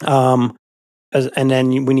 And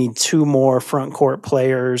then we need 2 more front court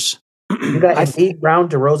players. You got Embiid, Brown,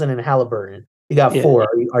 DeRozan, and Halliburton. You got 4.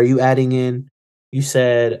 Are you adding in? You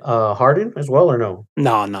said Harden as well, or no?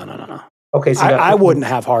 No. Okay, so I wouldn't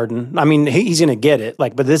have Harden. I mean, he's going to get it.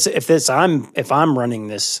 Like, but if I'm running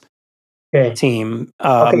this team,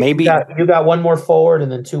 maybe you got 1 more forward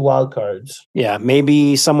and then 2 wild cards. Yeah,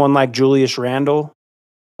 maybe someone like Julius Randle.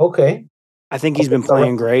 Okay, I think he's been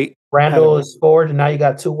playing great. Randle is forward, and now you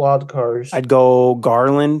got 2 wild cards. I'd go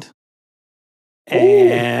Garland,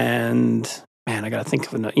 and man, I gotta think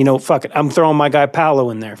of another. Fuck it, I'm throwing my guy Paolo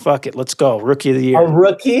in there. Fuck it, let's go, rookie of the year. A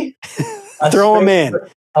rookie, throw him in.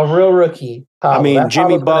 A real rookie. Paolo. I mean,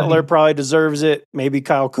 Jimmy Butler probably deserves it. Maybe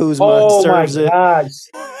Kyle Kuzma deserves it. Oh my gosh!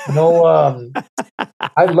 No,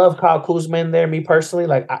 I love Kyle Kuzma in there. Me personally,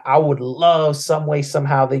 like I would love some way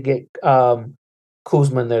somehow they get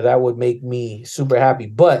Kuzma in there. That would make me super happy.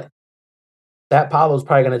 But that Paolo's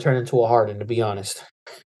probably going to turn into a Harden, to be honest.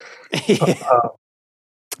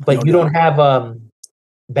 But you don't have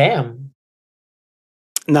Bam.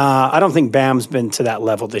 Nah, I don't think Bam's been to that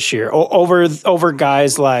level this year. Over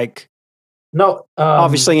guys like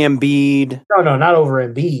obviously Embiid. No, not over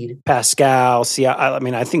Embiid. Pascal. I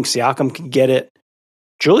mean, I think Siakam could get it.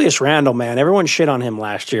 Julius Randle, man, everyone shit on him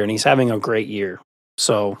last year, and he's having a great year.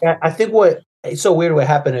 So I think it's so weird what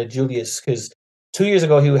happened to Julius, because 2 years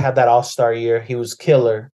ago he had that All-Star year. He was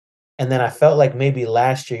killer. And then I felt like maybe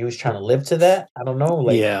last year he was trying to live to that. I don't know.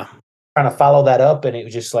 Trying to follow that up, and it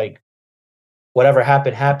was just like whatever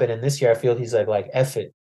happened. And this year I feel he's like F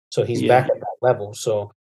it. So he's back at that level.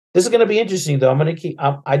 So this is going to be interesting, though. I'm going to keep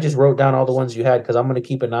I just wrote down all the ones you had because I'm going to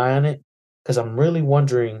keep an eye on it, because I'm really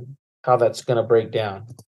wondering how that's going to break down.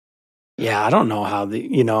 Yeah, I don't know how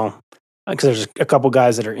because there's a couple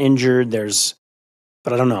guys that are injured.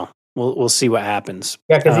 But I don't know. We'll see what happens.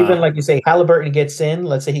 Yeah, because even like you say, Halliburton gets in.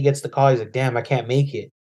 Let's say he gets the call. He's like, damn, I can't make it.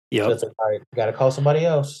 Yeah. So it's like, all right, got to call somebody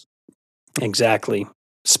else. Exactly.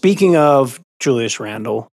 Speaking of Julius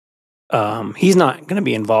Randle, he's not going to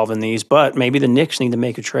be involved in these, but maybe the Knicks need to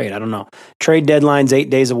make a trade. I don't know. Trade deadline's 8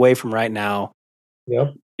 days away from right now.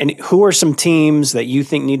 Yep. And who are some teams that you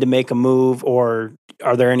think need to make a move, or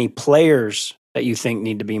are there any players that you think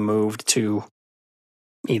need to be moved to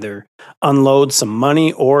either unload some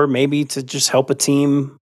money or maybe to just help a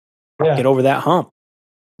team get over that hump?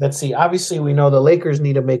 Let's see. Obviously, we know the Lakers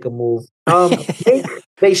need to make a move.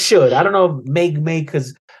 They should. I don't know,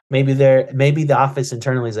 because maybe the office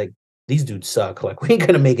internally is like, these dudes suck. Like, we ain't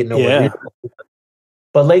gonna make it nowhere. Yeah.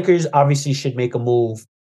 But Lakers obviously should make a move.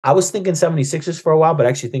 I was thinking 76ers for a while, but I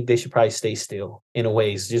actually think they should probably stay still in a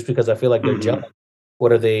ways, just because I feel like they're jealous.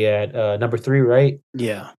 What are they at? Number 3, right?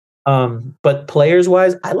 Yeah. But players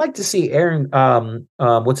wise, I'd like to see Aaron.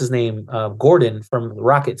 What's his name? Gordon from the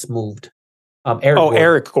Rockets moved.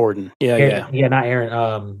 Eric Gordon. Yeah. Not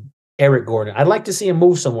Aaron. Eric Gordon. I'd like to see him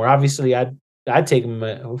move somewhere. Obviously, I'd take him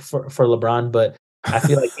for LeBron, but I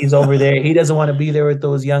feel like he's over there. He doesn't want to be there with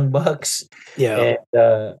those young bucks. Yeah.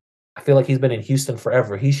 And I feel like he's been in Houston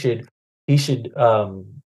forever. He should be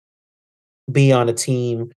on a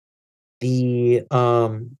team. The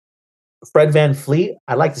Fred VanVleet,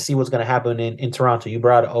 I'd like to see what's going to happen in Toronto. You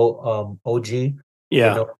brought OG.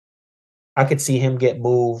 Yeah. I could see him get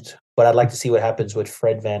moved, but I'd like to see what happens with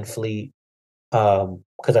Fred VanVleet.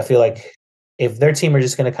 Because I feel like if their team are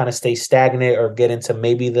just going to kind of stay stagnant or get into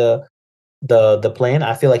maybe the plan,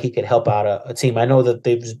 I feel like he could help out a team. I know that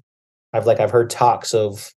I've heard talks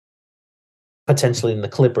of potentially in the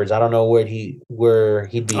Clippers. I don't know where he'd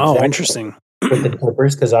be. Oh, interesting. With the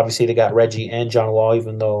Clippers, because obviously they got Reggie and John Wall,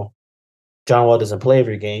 even though John Wall doesn't play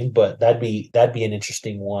every game, but that'd be an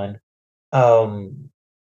interesting one. Who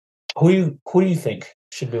do you think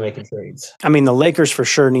should be making trades? I mean, the Lakers for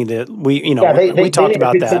sure need to. We talked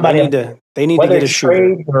about that. They need to get a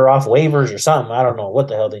shooter or off waivers or something. I don't know what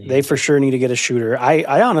the hell they need. They for sure need to get a shooter.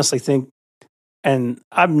 I honestly think, and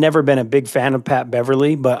I've never been a big fan of Pat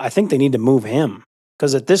Beverly, but I think they need to move him.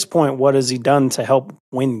 Because at this point, what has he done to help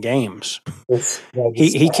win games?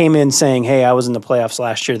 He came in saying, "Hey, I was in the playoffs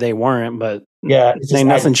last year. They weren't, but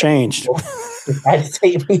nothing changed."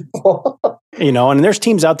 People. And there's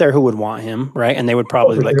teams out there who would want him, right? And they would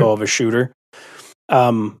probably let go of a shooter.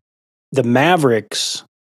 The Mavericks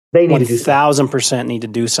They need to do something. 1,000% need to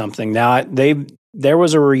do something. Now, there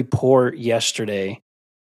was a report yesterday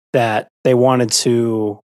that they wanted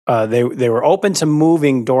to, they were open to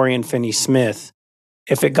moving Dorian Finney-Smith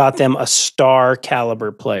if it got them a star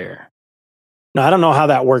caliber player. Now, I don't know how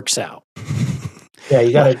that works out. Yeah,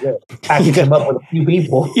 you got to package them up with a few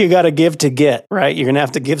people. You got to give to get, right? You're going to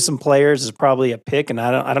have to give some players as probably a pick, and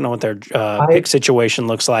I don't know what their pick situation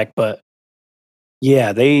looks like, but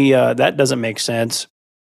yeah, that doesn't make sense.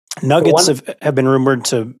 Nuggets have been rumored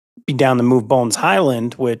to be down to move Bones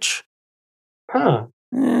Highland, which I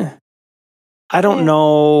don't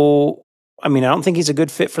know. I mean, I don't think he's a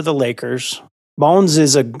good fit for the Lakers. Bones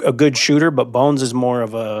is a good shooter, but Bones is more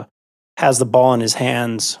of has the ball in his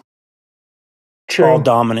hands. Ball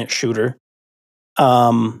dominant shooter.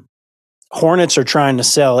 Hornets are trying to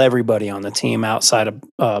sell everybody on the team outside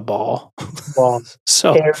of Ball.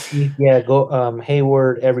 So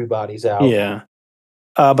Hayward, everybody's out. Yeah,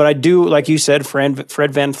 but I do, like you said, Fred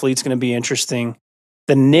VanVleet's going to be interesting.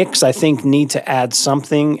 The Knicks, I think, need to add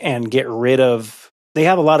something and get rid of. They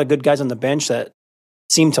have a lot of good guys on the bench that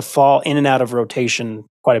seem to fall in and out of rotation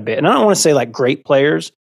quite a bit. And I don't want to say like great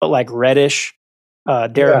players, but like Reddish.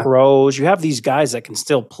 Derrick Rose, you have these guys that can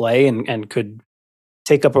still play and could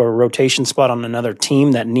take up a rotation spot on another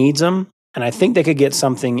team that needs them. And I think they could get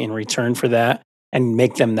something in return for that and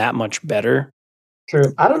make them that much better.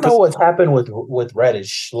 True. I don't know what's happened with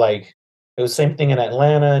Reddish. Like, it was the same thing in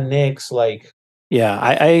Atlanta, Knicks. Like, yeah,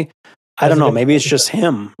 I don't know. Maybe it's just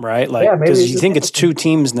him, right? Like, because you think it's two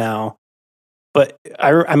teams now. But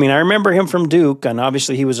I mean, I remember him from Duke, and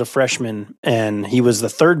obviously he was a freshman, and he was the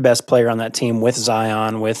third best player on that team with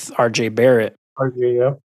Zion, with R.J. Barrett.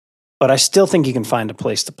 Yeah. But I still think he can find a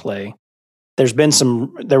place to play.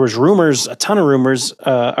 There was rumors, a ton of rumors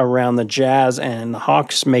around the Jazz and the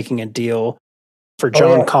Hawks making a deal for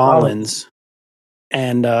John Collins,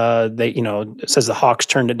 and it says the Hawks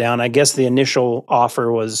turned it down. I guess the initial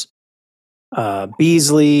offer was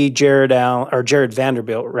Beasley, Jared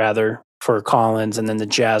Vanderbilt rather. For Collins, and then the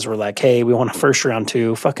Jazz were like, hey, we want a first round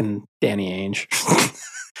too. Fucking Danny Ainge.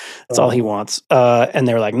 That's all he wants. And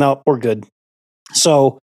they were like, no, we're good.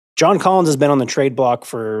 So John Collins has been on the trade block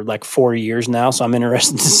for like 4 years now, so I'm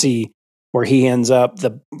interested to see where he ends up.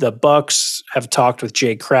 The Bucks have talked with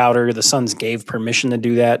Jay Crowder. The Suns gave permission to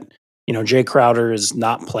do that. Jay Crowder is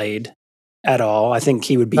not played at all. I think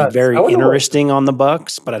he would be very interesting on the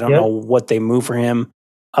Bucks, but I don't know what they move for him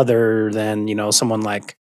other than, someone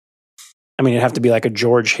like, I mean, it'd have to be like a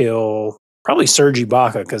George Hill, probably Serge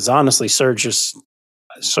Ibaka, because honestly, Serge is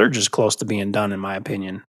close to being done, in my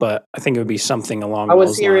opinion. But I think it would be something along those lines. I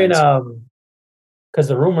was hearing, because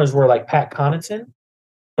the rumors were like Pat Connaughton,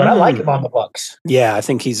 but I like him on the Bucks. Yeah, I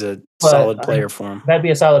think he's a solid player for him. That'd be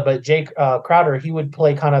a solid. But Jake Crowder, he would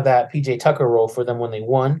play kind of that PJ Tucker role for them when they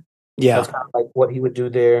won. Yeah, that's kind of like what he would do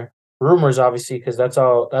there. Rumors, obviously, because that's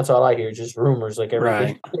all I hear, just rumors, like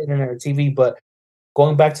everything internet or TV, but.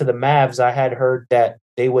 Going back to the Mavs, I had heard that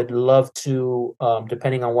they would love to,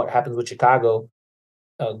 depending on what happens with Chicago,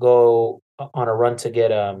 go on a run to get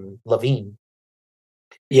LaVine.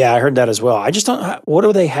 Yeah, I heard that as well. I just don't. What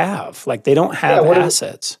do they have? Like, they don't have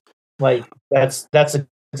assets. That's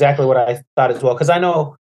exactly what I thought as well. Because I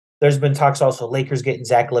know there's been talks also Lakers getting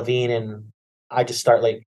Zach LaVine, and I just start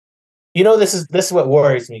like, this is what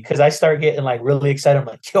worries me because I start getting like really excited. I'm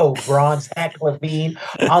like, yo, Bron, Zach LaVine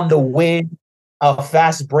on the win. A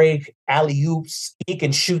fast break, alley-oops, he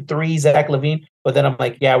can shoot threes, Zach LaVine. But then I'm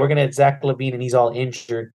like, yeah, we're going to Zach LaVine, and he's all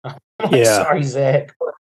injured. I'm like, sorry, Zach.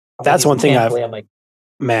 That's one thing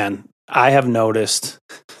I have noticed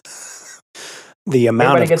the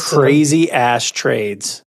amount of crazy-ass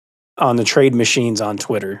trades on the trade machines on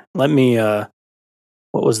Twitter. Let me, what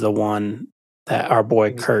was the one that our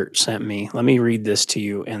boy Kurt sent me? Let me read this to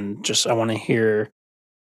you, and I want to hear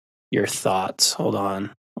your thoughts. Hold on.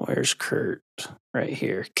 Where's Kurt? Right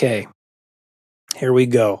here. Okay. Here we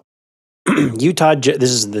go. This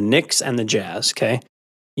is the Knicks and the Jazz, okay?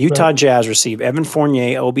 Utah Jazz receive Evan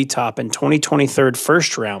Fournier, Obi Toppin, 2023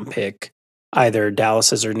 first round pick. Either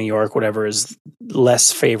Dallas's or New York, whatever is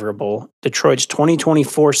less favorable. Detroit's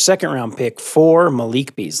 2024 second round pick for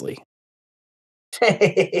Malik Beasley.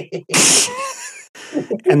 And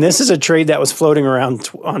this is a trade that was floating around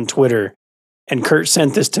on Twitter. And Kurt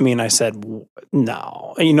sent this to me, and I said,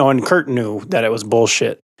 no. And Kurt knew that it was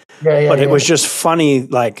bullshit. But it was just funny,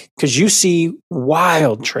 like, because you see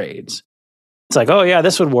wild trades. It's like, oh, yeah,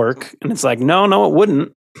 this would work. And it's like, no, it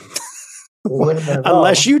wouldn't.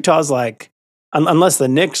 Unless Utah's like, unless the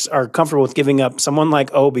Knicks are comfortable with giving up someone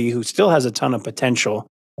like Obi, who still has a ton of potential,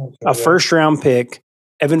 a first-round pick,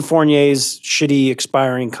 Evan Fournier's shitty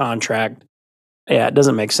expiring contract, Yeah, it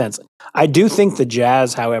doesn't make sense. I do think the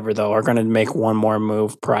Jazz, however, though, are going to make one more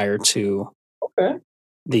move prior to Okay.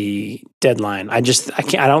 the deadline. I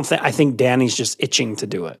think Danny's just itching to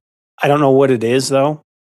do it. I don't know what it is though,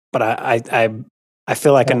 but I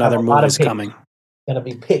feel like Gonna another have a lot move of is picks. coming. Gonna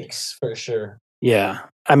be picks for sure. Yeah.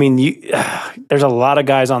 I mean, there's a lot of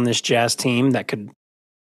guys on this Jazz team that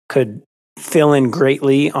could fill in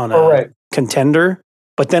greatly on a Correct. contender.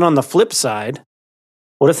 But then on the flip side,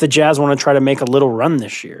 what if the Jazz want to try to make a little run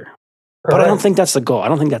this year? But I don't think that's the goal. I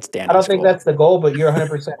don't think that's Danny's I don't think goal. that's the goal, but you're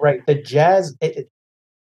 100% right. The Jazz, it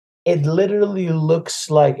literally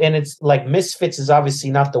looks like, and it's like misfits is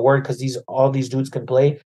obviously not the word because all these dudes can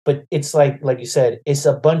play, but it's like you said, it's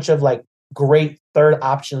a bunch of like great third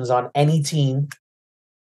options on any team,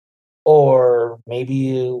 or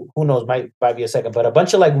maybe who knows, might be a second, but a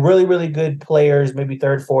bunch of like really, really good players, maybe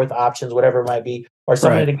third, fourth options, whatever it might be, or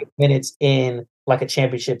somebody to get minutes in like a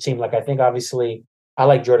championship team. Like I think obviously I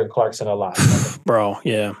like Jordan Clarkson a lot. Bro,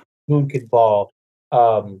 yeah. Dude could ball.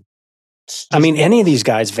 I mean, any of these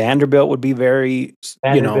guys, Vanderbilt would be very,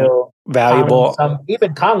 Vanderbilt, valuable.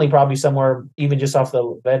 Even Conley probably somewhere, even just off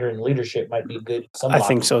the veteran leadership, might be good. I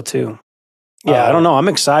think so too. Yeah, I don't know. I'm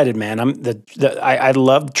excited, man. I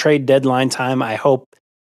love trade deadline time. I hope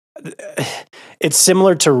it's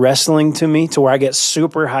similar to wrestling to me, to where I get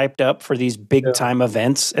super hyped up for these big time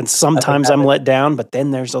events, and sometimes I'm let down. But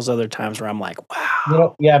then there's those other times where I'm like,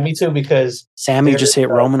 wow. Yeah, me too. Because Sammy just hit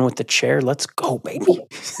Roman with the chair. Let's go, baby.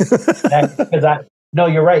 No,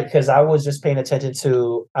 you're right. Because I was just paying attention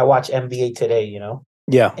to. I watch NBA Today.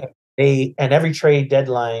 Yeah. And every trade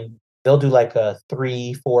deadline, they'll do like a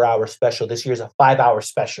 3-4 hour special. This year's a 5-hour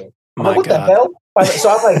special. I'm like, what the hell? So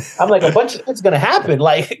I'm like, a bunch of shit's gonna happen.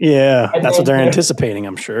 Like, yeah, that's what they're anticipating,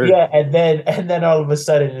 I'm sure. Yeah, and then all of a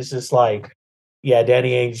sudden it's just like, yeah,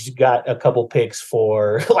 Danny Ainge got a couple picks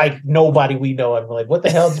for like nobody we know. I'm like, what the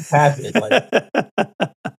hell just happened? Like,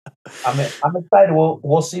 I'm excited.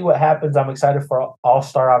 We'll see what happens. I'm excited for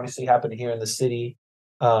All-Star, obviously happening here in the city.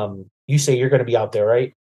 You say you're going to be out there,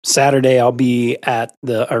 right? Saturday, I'll be at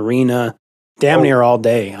the arena damn near all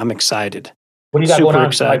day. I'm excited. What do you got Super going on?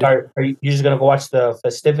 excited. Like, are you just going to go watch the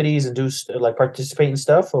festivities and do like participate in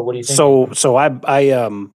stuff, or what do you think? So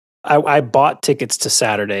I bought tickets to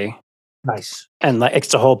Saturday. Nice. And like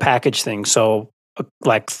it's a whole package thing. So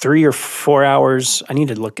like 3 or 4 hours. I need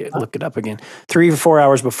to look it up again. 3 or 4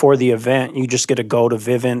 hours before the event, you just get to go to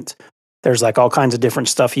Vivint. There's like all kinds of different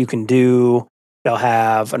stuff you can do. They'll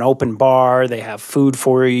have an open bar. They have food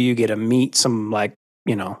for you. You get to meet some like,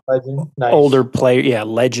 older player,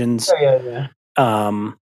 legends. Yeah.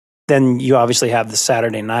 Then you obviously have the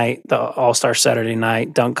Saturday night, the All-Star Saturday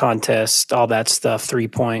night, dunk contest, all that stuff,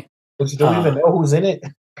 3-point. But you don't even know who's in it.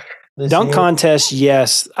 Dunk contest,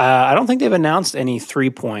 yes. I don't think they've announced any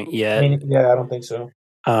 3-point yet. I don't think so.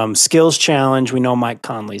 Skills challenge, we know Mike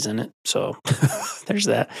Conley's in it, so there's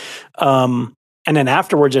that. And then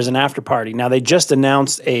afterwards, there's an after party. Now, they just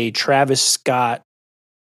announced a Travis Scott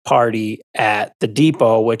party at the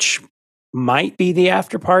Depot, which might be the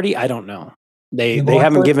after party. I don't know. They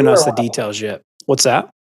haven't given us the details yet. What's that?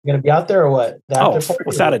 You gonna be out there or what?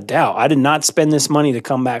 Without a doubt. I did not spend this money to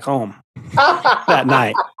come back home that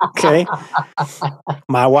night. Okay.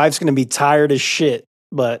 My wife's gonna be tired as shit,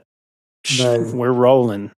 but we're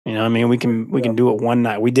rolling. You know what I mean? We can do it one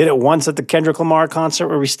night. We did it once at the Kendrick Lamar concert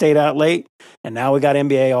where we stayed out late, and now we got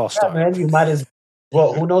NBA All-Star. Yeah, man, you might as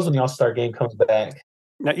well. Who knows when the All-Star game comes back?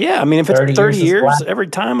 Yeah, I mean, if it's 30 years every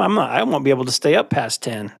time, I won't be able to stay up past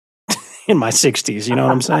 10 in my 60s. You know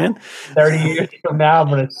what I'm saying? 30 years from now, I'm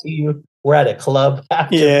going to see you. We're at a club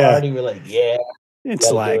after party. We're like, yeah.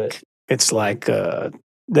 It's like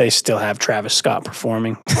they still have Travis Scott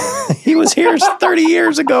performing. He was here 30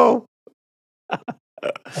 years ago.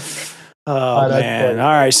 Oh, man. Funny.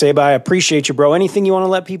 All right, Saba, I appreciate you, bro. Anything you want to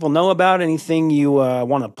let people know about? Anything you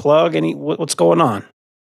want to plug? What's going on?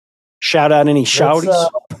 Shout out any shouties?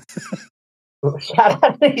 Shout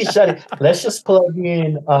out any shouties. Let's just plug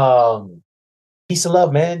in peace of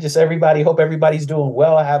love, man. Just everybody. Hope everybody's doing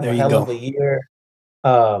well. Have a hell of a year.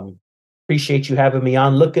 Appreciate you having me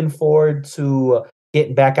on. Looking forward to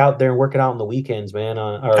getting back out there and working out on the weekends, man.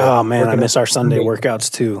 I miss our Sunday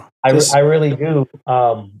workouts too. I really do.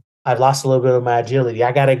 I've lost a little bit of my agility.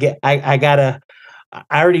 I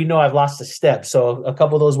already know I've lost a step. So a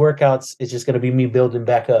couple of those workouts is just going to be me building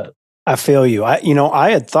back up. I feel you. I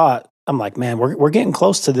had thought, I'm like, man, we're getting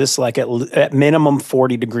close to this, like at minimum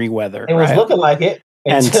 40-degree weather. It was looking like it.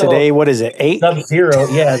 And today, what is it? 8? Sub-zero.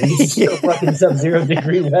 Yeah, these fucking sub-zero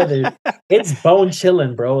degree weather. It's bone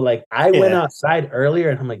chilling, bro. Like I went outside earlier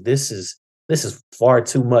and I'm like, this is this is far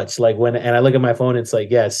too much. Like and I look at my phone, it's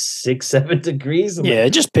like, yeah, 6-7 degrees. I'm Yeah, like, it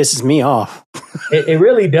just pisses me off. it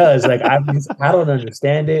really does. Like I don't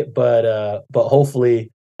understand it, but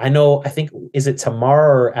hopefully, I think, is it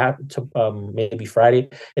tomorrow or maybe Friday?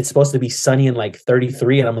 It's supposed to be sunny and like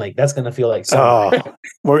 33, and I'm like, that's gonna feel like summer. Oh,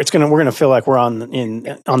 we're gonna feel like we're on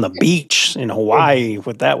the beach in Hawaii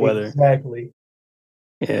with that weather. Exactly.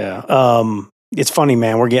 Yeah. It's funny,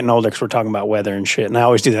 man. We're getting older because we're talking about weather and shit. And I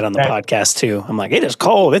always do that on the podcast too. I'm like, it is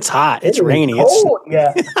cold. It's hot. It's rainy. Cold.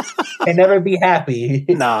 Yeah. And never be happy.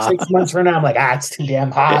 Nah. 6 months from now, I'm like, it's too damn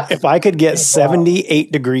hot. If I could get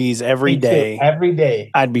 78 degrees every day,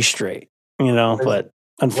 I'd be straight. But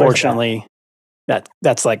unfortunately,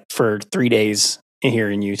 that's like for 3 days here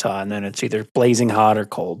in Utah, and then it's either blazing hot or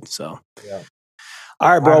cold. So. Yeah. All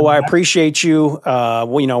right, bro. Well, I appreciate you.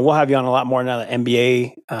 We'll have you on a lot more now that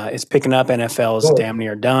NBA is picking up. NFL is damn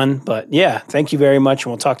near done. But yeah, thank you very much,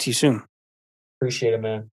 and we'll talk to you soon. Appreciate it,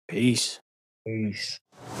 man. Peace.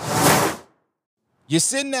 You're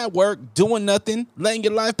sitting at work, doing nothing, letting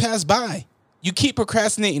your life pass by. You keep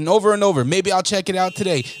procrastinating over and over. Maybe I'll check it out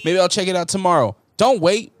today. Maybe I'll check it out tomorrow. Don't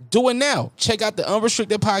wait. Do it now. Check out the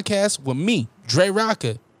Unrestricted Podcast with me, Dre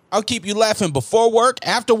Rocka. I'll keep you laughing before work,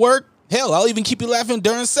 after work. Hell, I'll even keep you laughing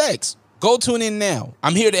during sex. Go tune in now.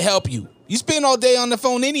 I'm here to help you. You spend all day on the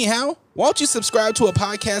phone anyhow. Why don't you subscribe to a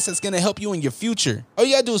podcast that's going to help you in your future? All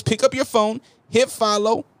you got to do is pick up your phone, hit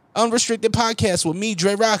follow, Unrestricted Podcast with me,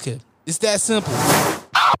 Dre Rocka. It's that simple.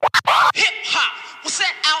 Hip-hop, what's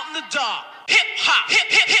that out in the dark? Hip-hop,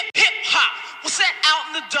 hip-hop, what's that out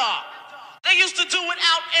in the dark? They used to do it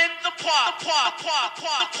out in the park.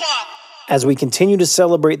 As we continue to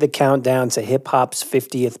celebrate the countdown to hip-hop's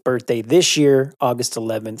 50th birthday this year, August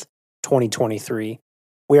 11th, 2023,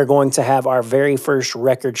 we are going to have our very first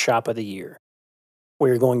record shop of the year.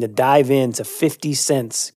 We are going to dive into 50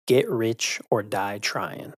 Cent's Get Rich or Die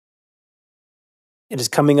Trying. It is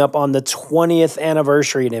coming up on the 20th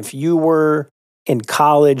anniversary, and if you were in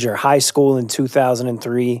college or high school in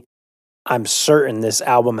 2003, I'm certain this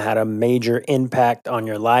album had a major impact on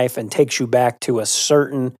your life and takes you back to a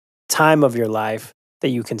certain time of your life that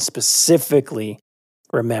you can specifically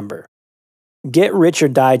remember. Get Rich or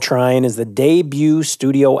Die Trying is the debut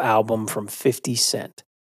studio album from 50 Cent,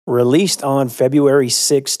 released on February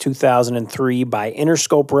 6, 2003 by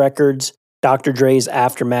Interscope Records, Dr. Dre's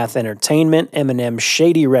Aftermath Entertainment, Eminem's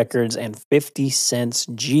Shady Records, and 50 Cent's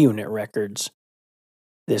G-Unit Records.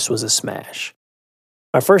 This was a smash.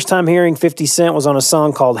 My first time hearing 50 Cent was on a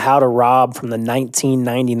song called How to Rob from the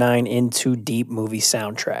 1999 In Too Deep movie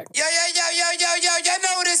soundtrack. Yo, you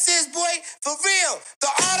know what this is, boy? For real, the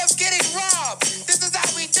art of getting robbed. This is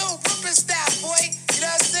how we do, Brooklyn style, boy. You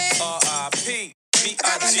know what I'm saying? R.I.P. I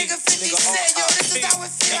got my nigga 50 Cent, yo, this is how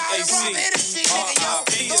it feel, how to rob industry, nigga, yo.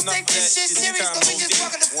 Don't take this shit serious, cause we just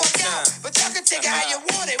walking the fuck out. But y'all can take it how you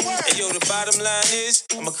want it, word. Hey, yo, the bottom line is,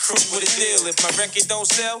 I'm a crook with a deal. If my record don't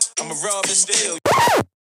sell, I'm a rob and steal.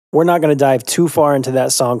 We're not going to dive too far into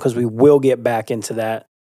that song because we will get back into that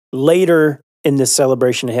later in this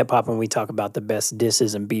celebration of hip-hop when we talk about the best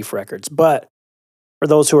disses and beef records. But for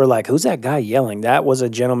those who are like, who's that guy yelling? That was a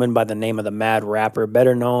gentleman by the name of the Mad Rapper,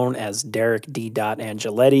 better known as Derek D.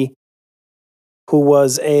 Angeletti, who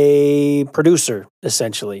was a producer,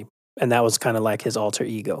 essentially. And that was kind of like his alter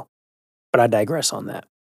ego. But I digress on that.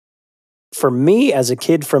 For me, as a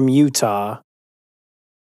kid from Utah,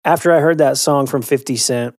 after I heard that song from 50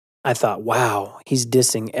 Cent, I thought, wow, he's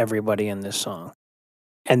dissing everybody in this song.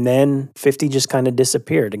 And then 50 just kind of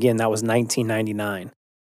disappeared. Again, that was 1999.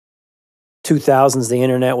 2000s, the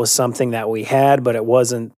internet was something that we had, but it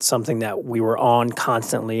wasn't something that we were on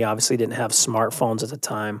constantly. Obviously, didn't have smartphones at the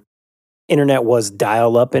time. Internet was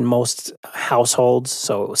dial-up in most households,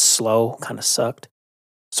 so it was slow, kind of sucked.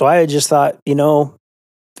 So I just thought,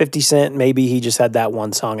 50 Cent, maybe he just had that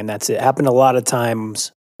one song and that's it. It happened a lot of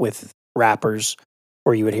times with rappers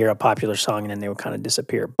where you would hear a popular song and then they would kind of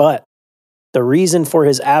disappear. But the reason for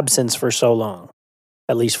his absence for so long,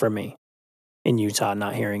 at least for me, in Utah,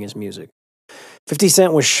 not hearing his music. 50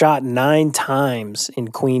 Cent was shot 9 times in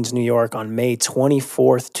Queens, New York on May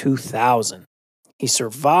 24th, 2000. He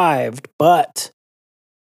survived, but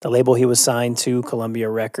the label he was signed to, Columbia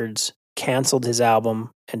Records, canceled his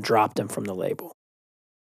album and dropped him from the label.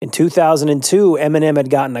 In 2002, Eminem had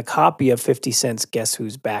gotten a copy of 50 Cent's Guess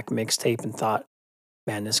Who's Back mixtape and thought,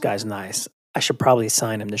 man, this guy's nice. I should probably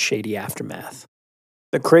sign him to Shady Aftermath.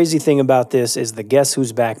 The crazy thing about this is the Guess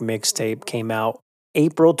Who's Back mixtape came out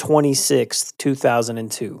April 26th,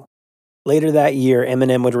 2002. Later that year,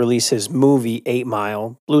 Eminem would release his movie 8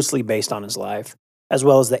 Mile, loosely based on his life, as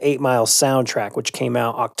well as the 8 Mile soundtrack, which came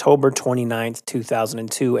out October 29th,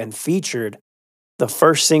 2002, and featured the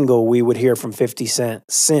first single we would hear from 50 Cent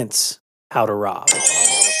since How to Rob. Yeah.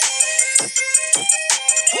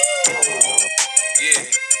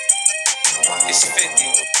 It's 50,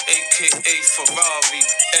 aka Ferrari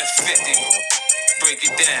F50. Break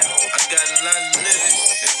it down. I got a lot of living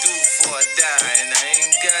to do before I die, and I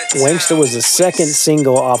ain't got time. Wanksta was the second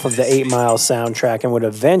single off of the 8 Mile soundtrack and would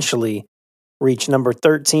eventually reach number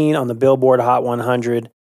 13 on the Billboard Hot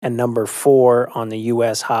 100 and number 4 on the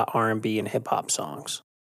U.S. Hot R&B and Hip Hop songs.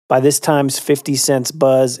 By this time, 50 Cent's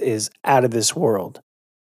buzz is out of this world.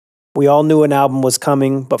 We all knew an album was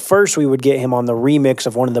coming, but first we would get him on the remix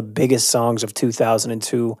of one of the biggest songs of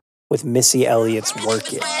 2002 with Missy Elliott's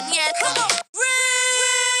Work It.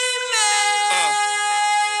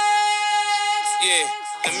 Yeah,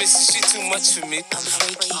 and Missy, she too much for me.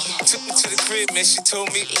 Took me to the crib, man, she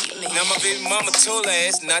told me. Now my baby mama told her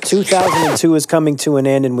ass not to. 2002 is coming to an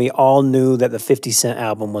end, and we all knew that the 50 Cent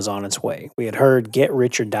album was on its way. We had heard Get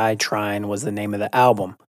Rich or Die Trying was the name of the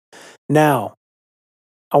album. Now,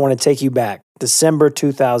 I want to take you back, December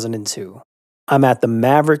 2002. I'm at the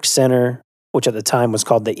Maverick Center, which at the time was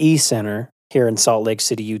called the E Center here in Salt Lake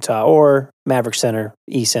City, Utah, or Maverick Center.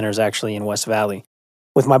 E Center is actually in West Valley.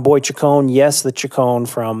 With my boy Chacon, yes, the Chacon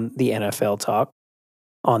from the NFL Talk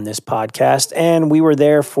on this podcast. And we were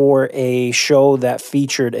there for a show that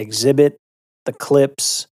featured Exhibit, the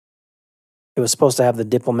Clips. It was supposed to have the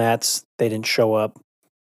Diplomats. They didn't show up.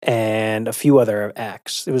 And a few other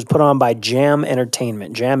acts. It was put on by Jam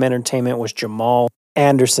Entertainment. Jam Entertainment was Jamal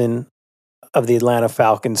Anderson of the Atlanta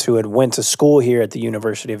Falcons, who had went to school here at the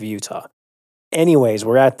University of Utah. Anyways,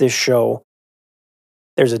 we're at this show.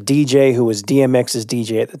 There's a DJ who was DMX's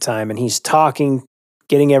DJ at the time, and he's talking,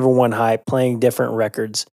 getting everyone hyped, playing different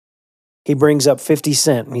records. He brings up 50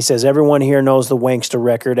 Cent, and he says, everyone here knows the Wanksta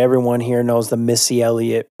record. Everyone here knows the Missy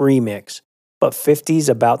Elliott remix. But 50's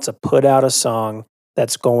about to put out a song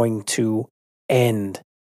that's going to end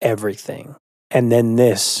everything. And then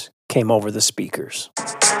this came over the speakers.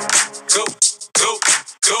 Go, go,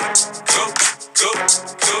 go, go, go,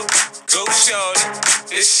 go, go, shorty.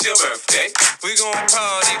 It's your birthday. We gon'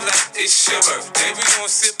 party like it's your birthday. We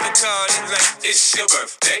gon' sip Bacardi like it's your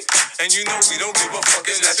birthday. And you know we don't give a fuck,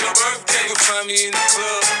 it's not your birthday. You'll find me in the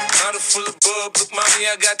club, bottle full of bub. Look,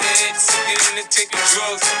 mommy, I got the head, so get in and taking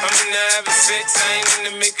drugs. I'm in the having sex, I ain't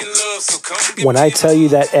into making love. So come get when I tell you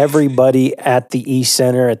that everybody at the E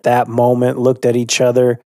Center at that moment looked at each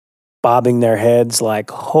other, bobbing their heads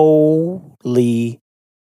like, holy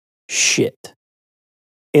shit.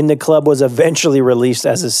 In the Club was eventually released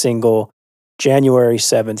as a single January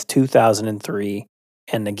 7th, 2003.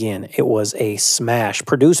 And again, it was a smash.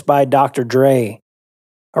 Produced by Dr. Dre.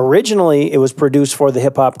 Originally, it was produced for the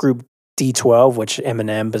hip-hop group D12, which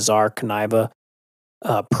Eminem, Bizarre, Kaniva,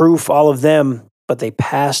 Proof, all of them. But they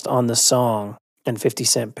passed on the song, and 50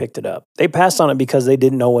 Cent picked it up. They passed on it because they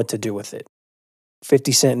didn't know what to do with it.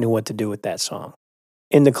 50 Cent knew what to do with that song.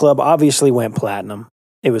 In the Club obviously went platinum.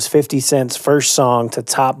 It was 50 Cent's first song to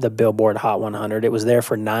top the Billboard Hot 100. It was there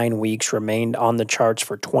for 9 weeks, remained on the charts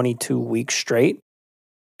for 22 weeks straight.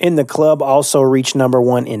 In the Club also reached number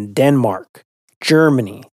 1 in Denmark,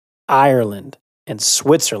 Germany, Ireland, and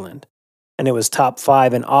Switzerland. And it was top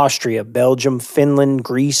 5 in Austria, Belgium, Finland,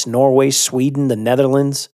 Greece, Norway, Sweden, the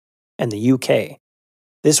Netherlands, and the UK.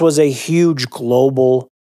 This was a huge global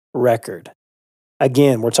record.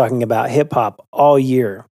 Again, we're talking about hip-hop all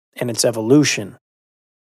year and its evolution.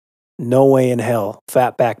 No way in hell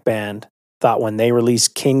Fatback Band thought when they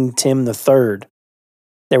released King Tim III,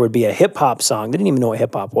 there would be a hip-hop song. They didn't even know what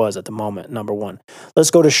hip-hop was at the moment, number 1. Let's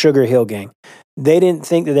go to Sugar Hill Gang. They didn't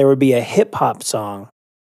think that there would be a hip-hop song,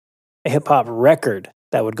 a hip-hop record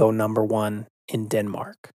that would go number 1 in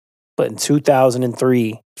Denmark. But in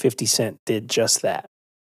 2003, 50 Cent did just that.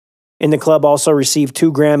 In the Club also received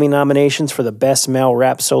 2 Grammy nominations for the Best Male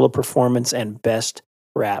Rap Solo Performance and Best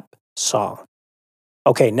Rap Song.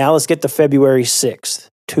 Okay, now let's get to February 6th,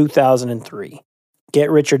 2003. Get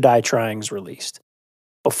Rich or Die Trying's released.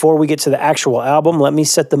 Before we get to the actual album, let me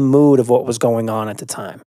set the mood of what was going on at the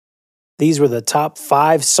time. These were the top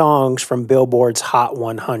 5 songs from Billboard's Hot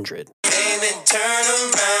 100.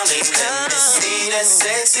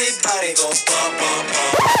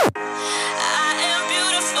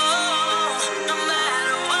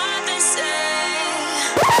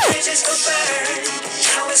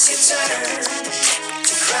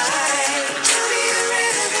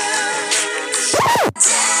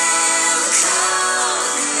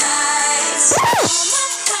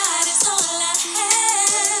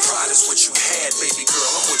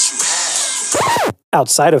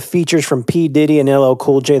 Outside of features from P. Diddy and LL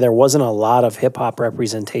Cool J, there wasn't a lot of hip-hop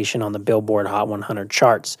representation on the Billboard Hot 100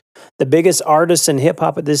 charts. The biggest artists in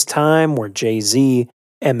hip-hop at this time were Jay-Z,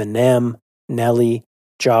 Eminem, Nelly,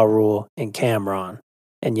 Ja Rule, and Cam'ron.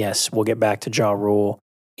 And yes, we'll get back to Ja Rule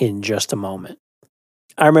in just a moment.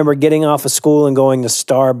 I remember getting off of school and going to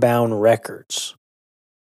Starbound Records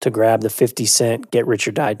to grab the 50 Cent Get Rich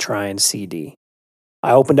or Die Trying CD.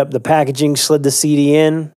 I opened up the packaging, slid the CD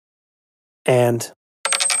in, and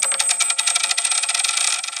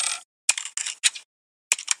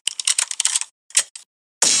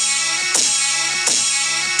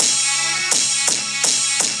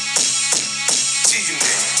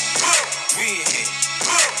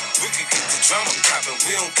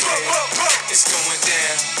it's going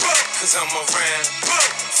down, cause I'm around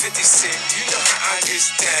 50 Cent, you know how I get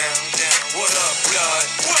down. What up, blood?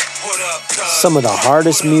 What up, cuz? Some of the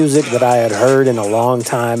hardest music that I had heard in a long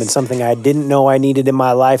time, and something I didn't know I needed in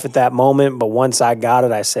my life at that moment, but once I got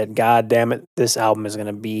it, I said, God damn it, this album is going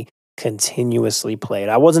to be continuously played.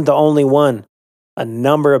 I wasn't the only one. A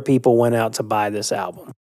number of people went out to buy this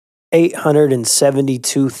album.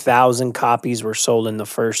 872,000 copies were sold in the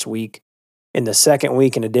first week. In the second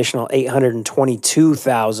week, an additional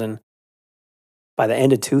 822,000. By the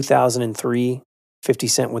end of 2003, 50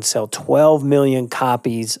 Cent would sell 12 million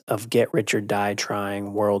copies of Get Rich or Die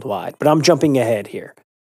Trying worldwide. But I'm jumping ahead here.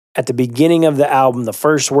 At the beginning of the album, the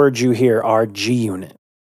first words you hear are G-Unit,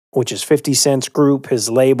 which is 50 Cent's group, his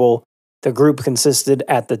label. The group consisted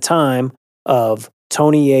at the time of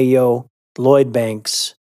Tony Yayo, Lloyd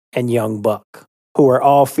Banks, and Young Buck, who were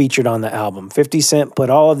all featured on the album. 50 Cent put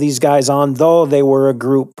all of these guys on, though they were a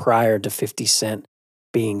group prior to 50 Cent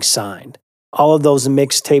being signed. All of those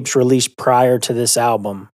mixtapes released prior to this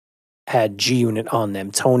album had G-Unit on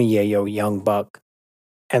them, Tony Yayo, Young Buck,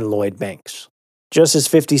 and Lloyd Banks. Just as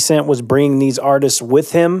 50 Cent was bringing these artists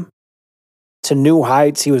with him to new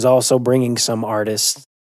heights, he was also bringing some artists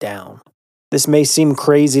down. This may seem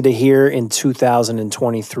crazy to hear in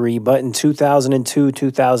 2023, but in 2002,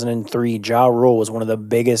 2003, Ja Rule was one of the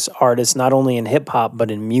biggest artists, not only in hip-hop,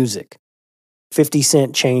 but in music. 50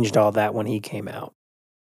 Cent changed all that when he came out.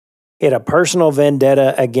 He had a personal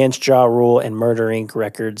vendetta against Ja Rule and Murder Inc.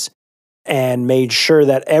 Records and made sure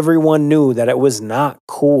that everyone knew that it was not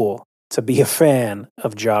cool to be a fan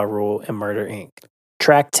of Ja Rule and Murder Inc.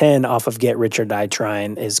 Track 10 off of Get Rich or Die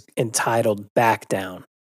Trying is entitled Back Down.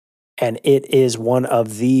 And it is one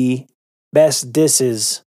of the best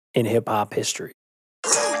disses in hip-hop history.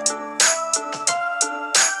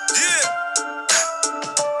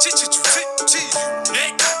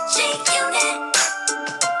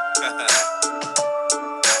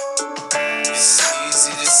 It's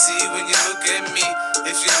easy to see when you look at me.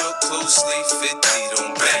 If you look closely, 50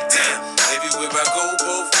 don't back down. Everywhere I go,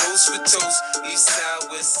 both coast for toast. East side,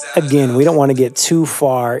 west side. Again, we don't want to get too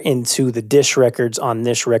far into the dish records on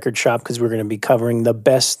this record shop because we're going to be covering the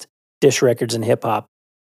best dish records in hip-hop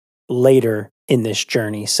later in this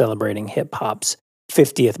journey, celebrating hip-hop's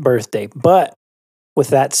 50th birthday. But with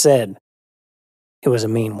that said, it was a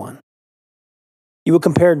mean one. You would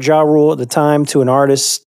compare Ja Rule at the time to an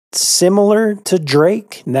artist similar to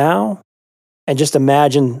Drake now, and just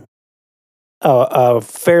imagine a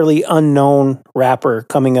fairly unknown rapper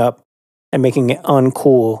coming up and making it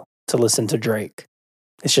uncool to listen to Drake.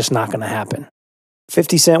 It's just not going to happen.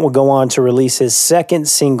 50 Cent will go on to release his second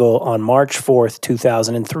single on March 4th,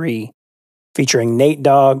 2003, featuring Nate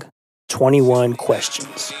Dogg, 21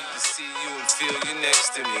 Questions.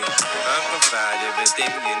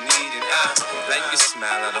 Like your smile,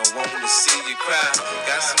 I don't want to see you cry.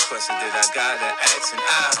 Got some questions that I gotta ask, and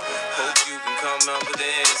I hope you can come up with the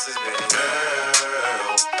answers, baby.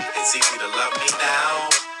 Girl, it's easy to love me now,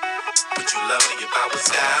 but you love me if I was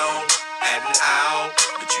down and out,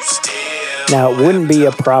 but you still. Now, it wouldn't be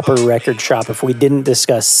a proper record shop if we didn't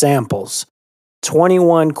discuss samples.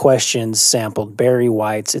 21 Questions sampled Barry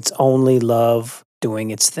White's It's Only Love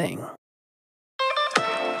doing its thing.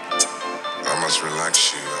 I must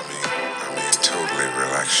relax you. I mean, totally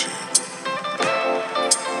relax you.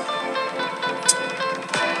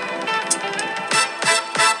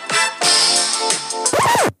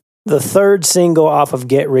 The third single off of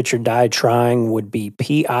Get Rich or Die Trying would be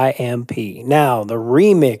PIMP. Now, the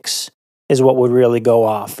remix is what would really go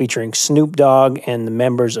off, featuring Snoop Dogg and the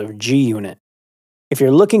members of G-Unit. If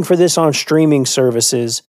you're looking for this on streaming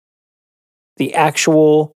services, the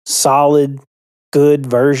actual solid, good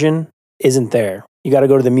version isn't there. You got to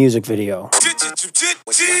go to the music video.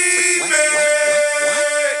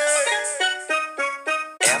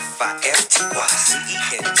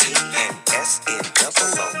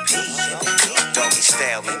 F-I-F-T-Y-C-E-N-T-N-S-N-O-O-P. Doggy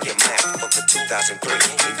style in your mouth for the 2 2003.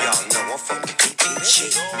 And y'all know I'm from the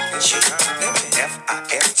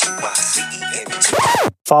F-I-F-T-Y-C-E-N-T.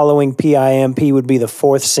 Following PIMP would be the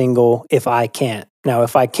fourth single, If I Can't. Now,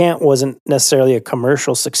 If I Can't wasn't necessarily a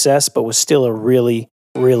commercial success, but was still a really,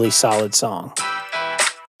 really solid song.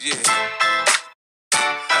 Yeah.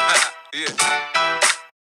 Yeah.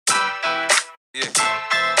 Yeah.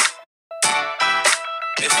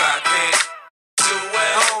 If I can't do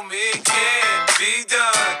it, homie, it can't be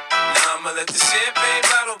done. Now I'ma let the champagne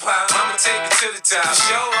bottle pop. I'ma take it to the top.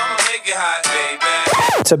 Show, I'ma make it hot,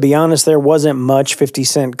 baby. To be honest, there wasn't much 50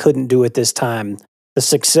 Cent couldn't do at this time. The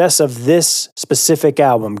success of this specific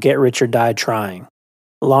album, Get Rich or Die Trying,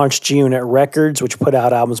 launched G-Unit Records, which put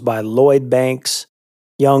out albums by Lloyd Banks,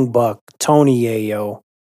 Young Buck, Tony Yayo,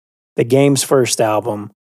 The Game's first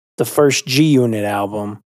album, the first G-Unit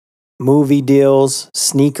album, movie deals,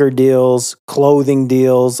 sneaker deals, clothing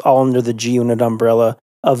deals, all under the G-Unit umbrella,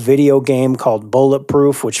 a video game called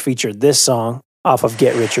Bulletproof, which featured this song off of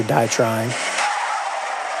Get Rich or Die Trying.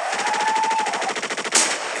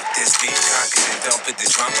 This deep confident, don't put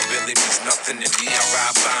this drama really means nothing to me. I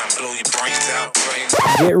ride by and blow your brains out.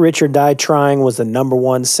 Get Rich or Die Trying was the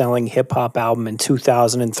 #1 selling hip-hop album in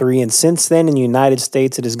 2003, and since then in the United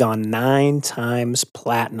States it has gone 9 times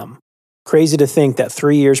platinum. Crazy to think that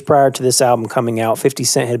 3 years prior to this album coming out, 50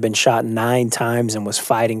 Cent had been shot 9 times and was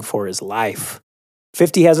fighting for his life.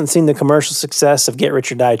 50 hasn't seen the commercial success of Get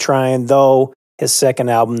Rich or Die Trying, though his second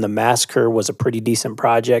album, The Massacre, was a pretty decent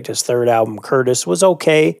project. His third album, Curtis, was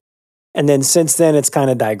okay. And then since then, it's kind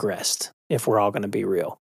of digressed, if we're all going to be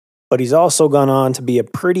real. But he's also gone on to be a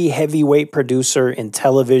pretty heavyweight producer in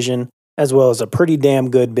television, as well as a pretty damn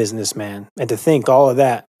good businessman. And to think all of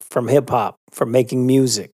that from hip-hop, from making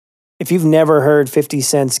music. If you've never heard 50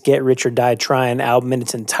 Cent's Get Rich or Die Trying album in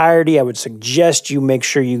its entirety, I would suggest you make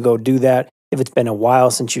sure you go do that. If it's been a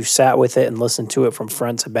while since you've sat with it and listened to it from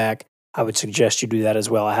front to back, I would suggest you do that as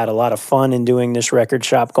well. I had a lot of fun in doing this record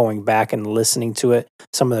shop, going back and listening to it.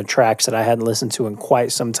 Some of the tracks that I hadn't listened to in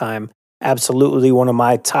quite some time. Absolutely one of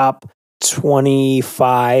my top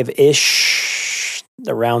 25-ish,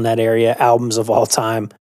 around that area, albums of all time.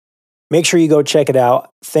 Make sure you go check it out.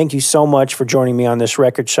 Thank you so much for joining me on this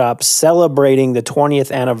record shop, celebrating the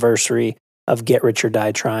 20th anniversary of Get Rich or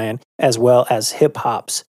Die Trying, as well as hip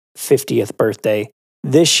hop's 50th birthday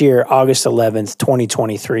this year, August 11th,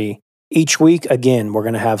 2023. Each week, again, we're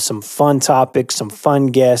going to have some fun topics, some fun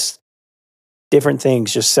guests, different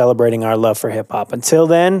things, just celebrating our love for hip hop. Until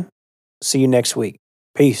then, see you next week.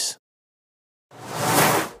 Peace.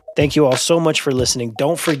 Thank you all so much for listening.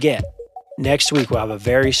 Don't forget, next week we'll have a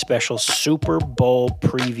very special Super Bowl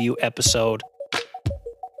preview episode.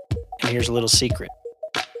 And here's a little secret.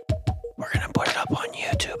 We're going to put it up on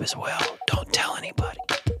YouTube as well. Don't tell anybody.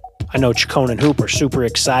 I know Chacon and Hoop are super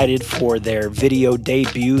excited for their video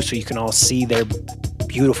debut, so you can all see their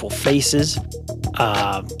beautiful faces.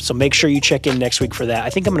 So make sure you check in next week for that. I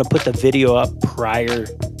think I'm going to put the video up prior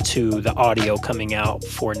to the audio coming out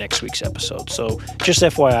for next week's episode. So just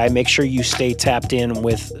FYI, make sure you stay tapped in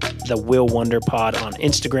with the Will Wonder Pod on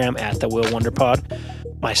Instagram at the Will Wonder Pod,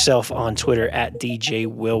 myself on Twitter at DJ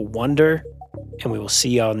Will Wonder, and we will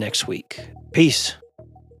see y'all next week. Peace.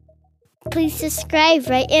 Please subscribe,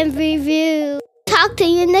 rate, and review. Talk to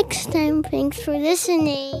you next time. Thanks for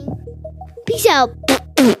listening. Peace out.